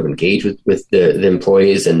also sort of engage with the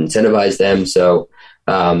employees and incentivize them. So,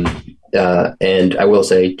 and I will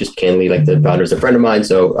say, just candidly, like, the founder is a friend of mine,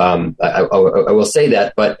 so I will say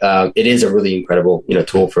that. But it is a really incredible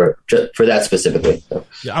tool for that specifically. So.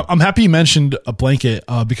 Yeah, I'm happy you mentioned a Blanket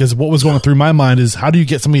because what was going through my mind is, how do you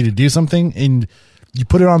get somebody to do something and you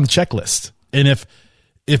put it on the checklist? And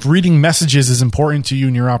if reading messages is important to you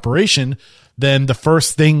in your operation, then the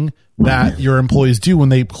first thing that your employees do when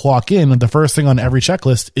they clock in, the first thing on every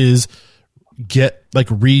checklist is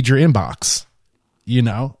read your inbox,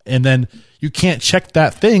 and then you can't check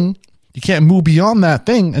that thing. You can't move beyond that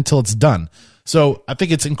thing until it's done. So I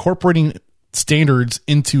think it's incorporating standards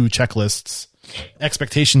into checklists,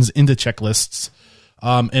 expectations into checklists.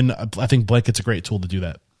 And I think Blanket's a great tool to do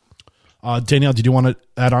that. Danielle, did you want to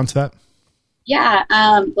add on to that? Yeah.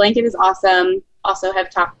 Blanket is awesome. Also have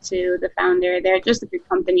talked to the founder. They're just a good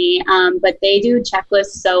company, but they do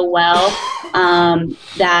checklists so well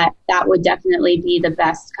that would definitely be the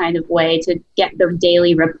best kind of way to get the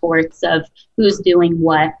daily reports of who's doing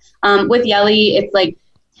what. With Yelly, it's like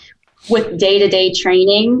with day-to-day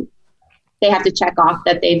training, they have to check off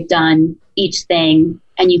that they've done each thing,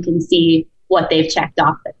 and you can see what they've checked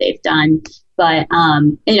off that they've done. But,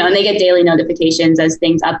 and they get daily notifications as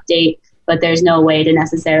things update, but there's no way to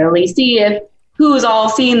necessarily see if who's all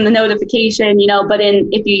seen the notification, but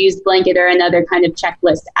if you use Blanket or another kind of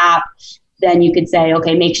checklist app, then you could say,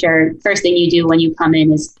 okay, make sure first thing you do when you come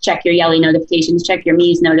in is check your Yelly notifications, check your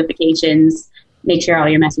Meez notifications, make sure all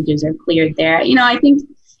your messages are cleared there. I think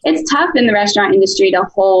it's tough in the restaurant industry to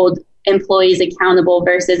hold employees accountable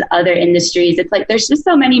versus other industries. It's like, there's just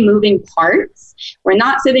so many moving parts. We're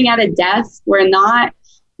not sitting at a desk. We're not,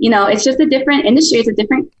 it's just a different industry. It's a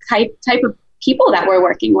different type of people that we're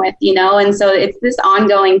working with, and so it's this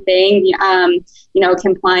ongoing thing,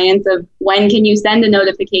 compliance of when can you send a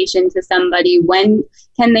notification to somebody, when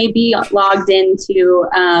can they be logged into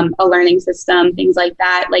a learning system, things like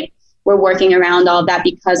that. Like, we're working around all of that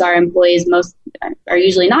because our employees most are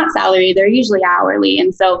usually not salary, they're usually hourly.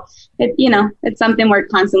 And so it's something we're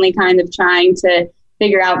constantly kind of trying to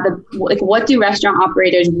figure out what do restaurant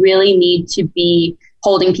operators really need to be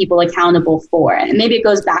holding people accountable for. And maybe it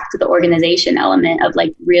goes back to the organization element of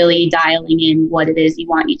like really dialing in what it is you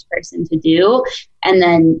want each person to do, and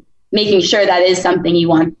then making sure that is something you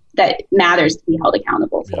want, that matters to be held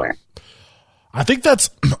accountable for. I think that's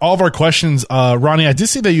all of our questions. Ronnie, I did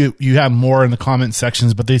see that you have more in the comment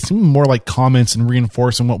sections, but they seem more like comments and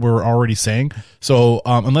reinforcing what we're already saying. So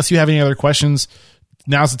unless you have any other questions,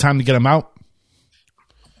 now's the time to get them out.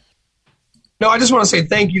 No, I just want to say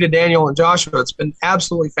thank you to Daniel and Joshua. It's been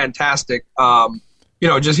absolutely fantastic.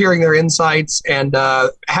 Just hearing their insights and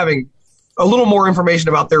having a little more information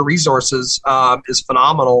about their resources is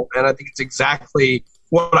phenomenal. And I think it's exactly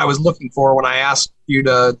what I was looking for when I asked you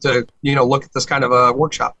to look at this kind of a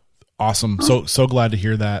workshop. Awesome. So glad to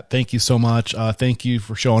hear that. Thank you so much. Thank you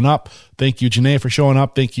for showing up. Thank you, Janae, for showing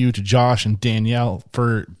up. Thank you to Josh and Danielle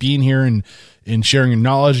for being here and sharing your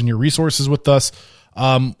knowledge and your resources with us.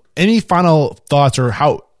 Any final thoughts, or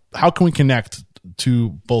how can we connect to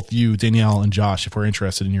both you, Danielle, and Josh if we're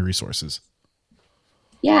interested in your resources?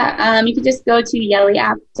 Yeah, you can just go to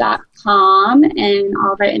yellyapp.com and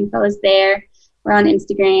all of our info is there. We're on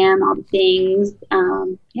Instagram, all the things.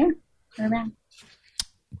 We're around.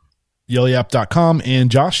 Yellyapp.com.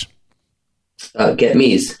 And Josh?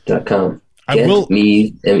 Getmeez.com.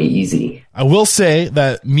 MEEZ. I will say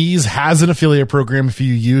that Meez has an affiliate program. If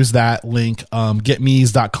you use that link,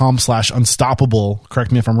 getmeez.com/unstoppable.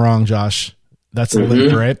 Correct me if I'm wrong, Josh. That's the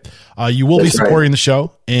link, right? You will be supporting the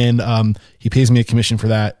show, and he pays me a commission for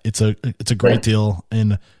that. It's a great deal,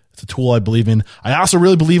 and it's a tool I believe in. I also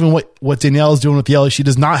really believe in what Danielle is doing with Yelly. She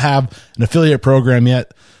does not have an affiliate program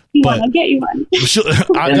yet. I'll get you one. That's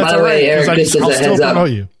by the way, Eric, just as a heads up,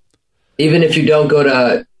 even if you don't go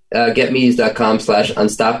to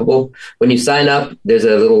getmeez.com/unstoppable, when you sign up, there's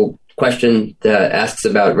a little question that asks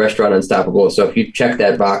about Restaurant Unstoppable. So if you check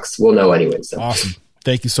that box, we'll know anyway. So. Awesome.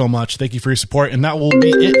 Thank you so much. Thank you for your support. And that will be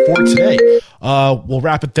it for today. We'll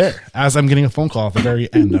wrap it there as I'm getting a phone call at the very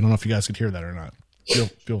end. I don't know if you guys could hear that or not.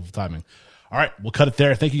 Feel the timing. All right. We'll cut it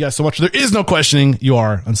there. Thank you guys so much. There is no questioning. You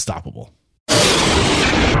are unstoppable.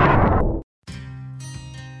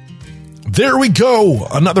 There we go.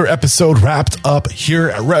 Another episode wrapped up here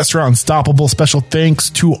at Restaurant Unstoppable. Special thanks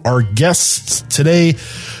to our guests today,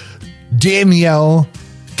 Danielle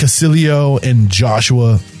Casilio and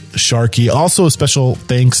Joshua Sharkey. Also, a special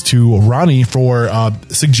thanks to Ronnie for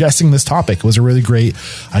suggesting this topic. It was a really great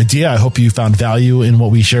idea. I hope you found value in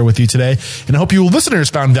what we share with you today. And I hope you listeners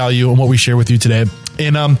found value in what we share with you today.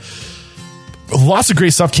 And lots of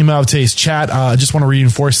great stuff came out of today's chat. I just want to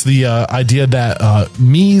reinforce the idea that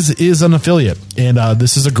Meez is an affiliate, and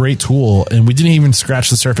this is a great tool. And we didn't even scratch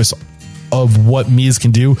the surface of what Meez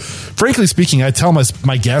can do. Frankly speaking, I tell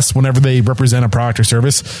my guests whenever they represent a product or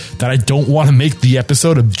service that I don't want to make the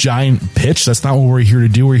episode a giant pitch. That's not what we're here to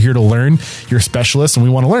do. We're here to learn. You're specialists, and we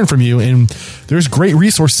want to learn from you. And there's great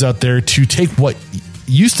resources out there to take what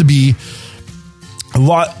used to be a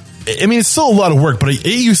lot. I mean, it's still a lot of work, but it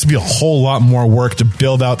used to be a whole lot more work to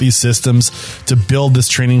build out these systems, to build this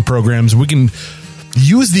training programs. We can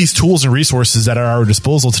use these tools and resources that are at our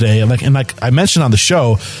disposal today. And like I mentioned on the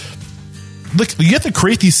show, look, you have to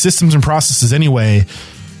create these systems and processes anyway.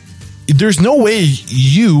 There's no way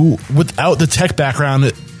you, without the tech background,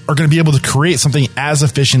 are going to be able to create something as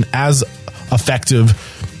efficient, as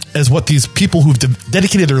effective as what these people who've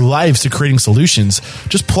dedicated their lives to creating solutions.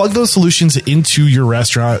 Just plug those solutions into your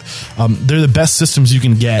restaurant. They're the best systems you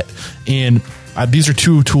can get. And these are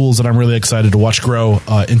two tools that I'm really excited to watch grow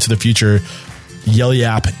into the future. Yelly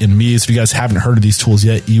app and Meez. If you guys haven't heard of these tools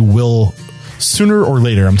yet, you will sooner or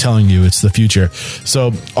later. I'm telling you, it's the future.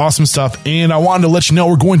 So awesome stuff. And I wanted to let you know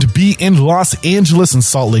we're going to be in Los Angeles and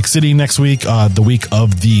Salt Lake City next week, the week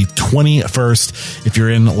of the 21st. If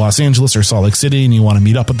you're in Los Angeles or Salt Lake City and you want to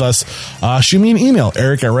meet up with us, shoot me an email,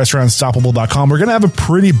 eric@restaurantunstoppable.com. We're going to have a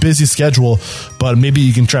pretty busy schedule, but maybe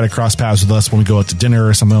you can try to cross paths with us when we go out to dinner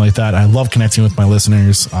or something like that. I love connecting with my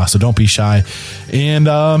listeners, so don't be shy. And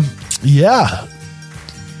yeah,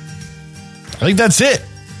 I think that's it.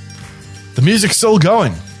 The music's still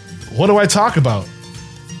going. What do I talk about?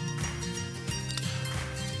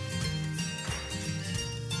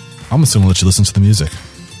 I'm just going to let you listen to the music.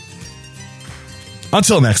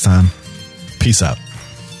 Until next time, peace out.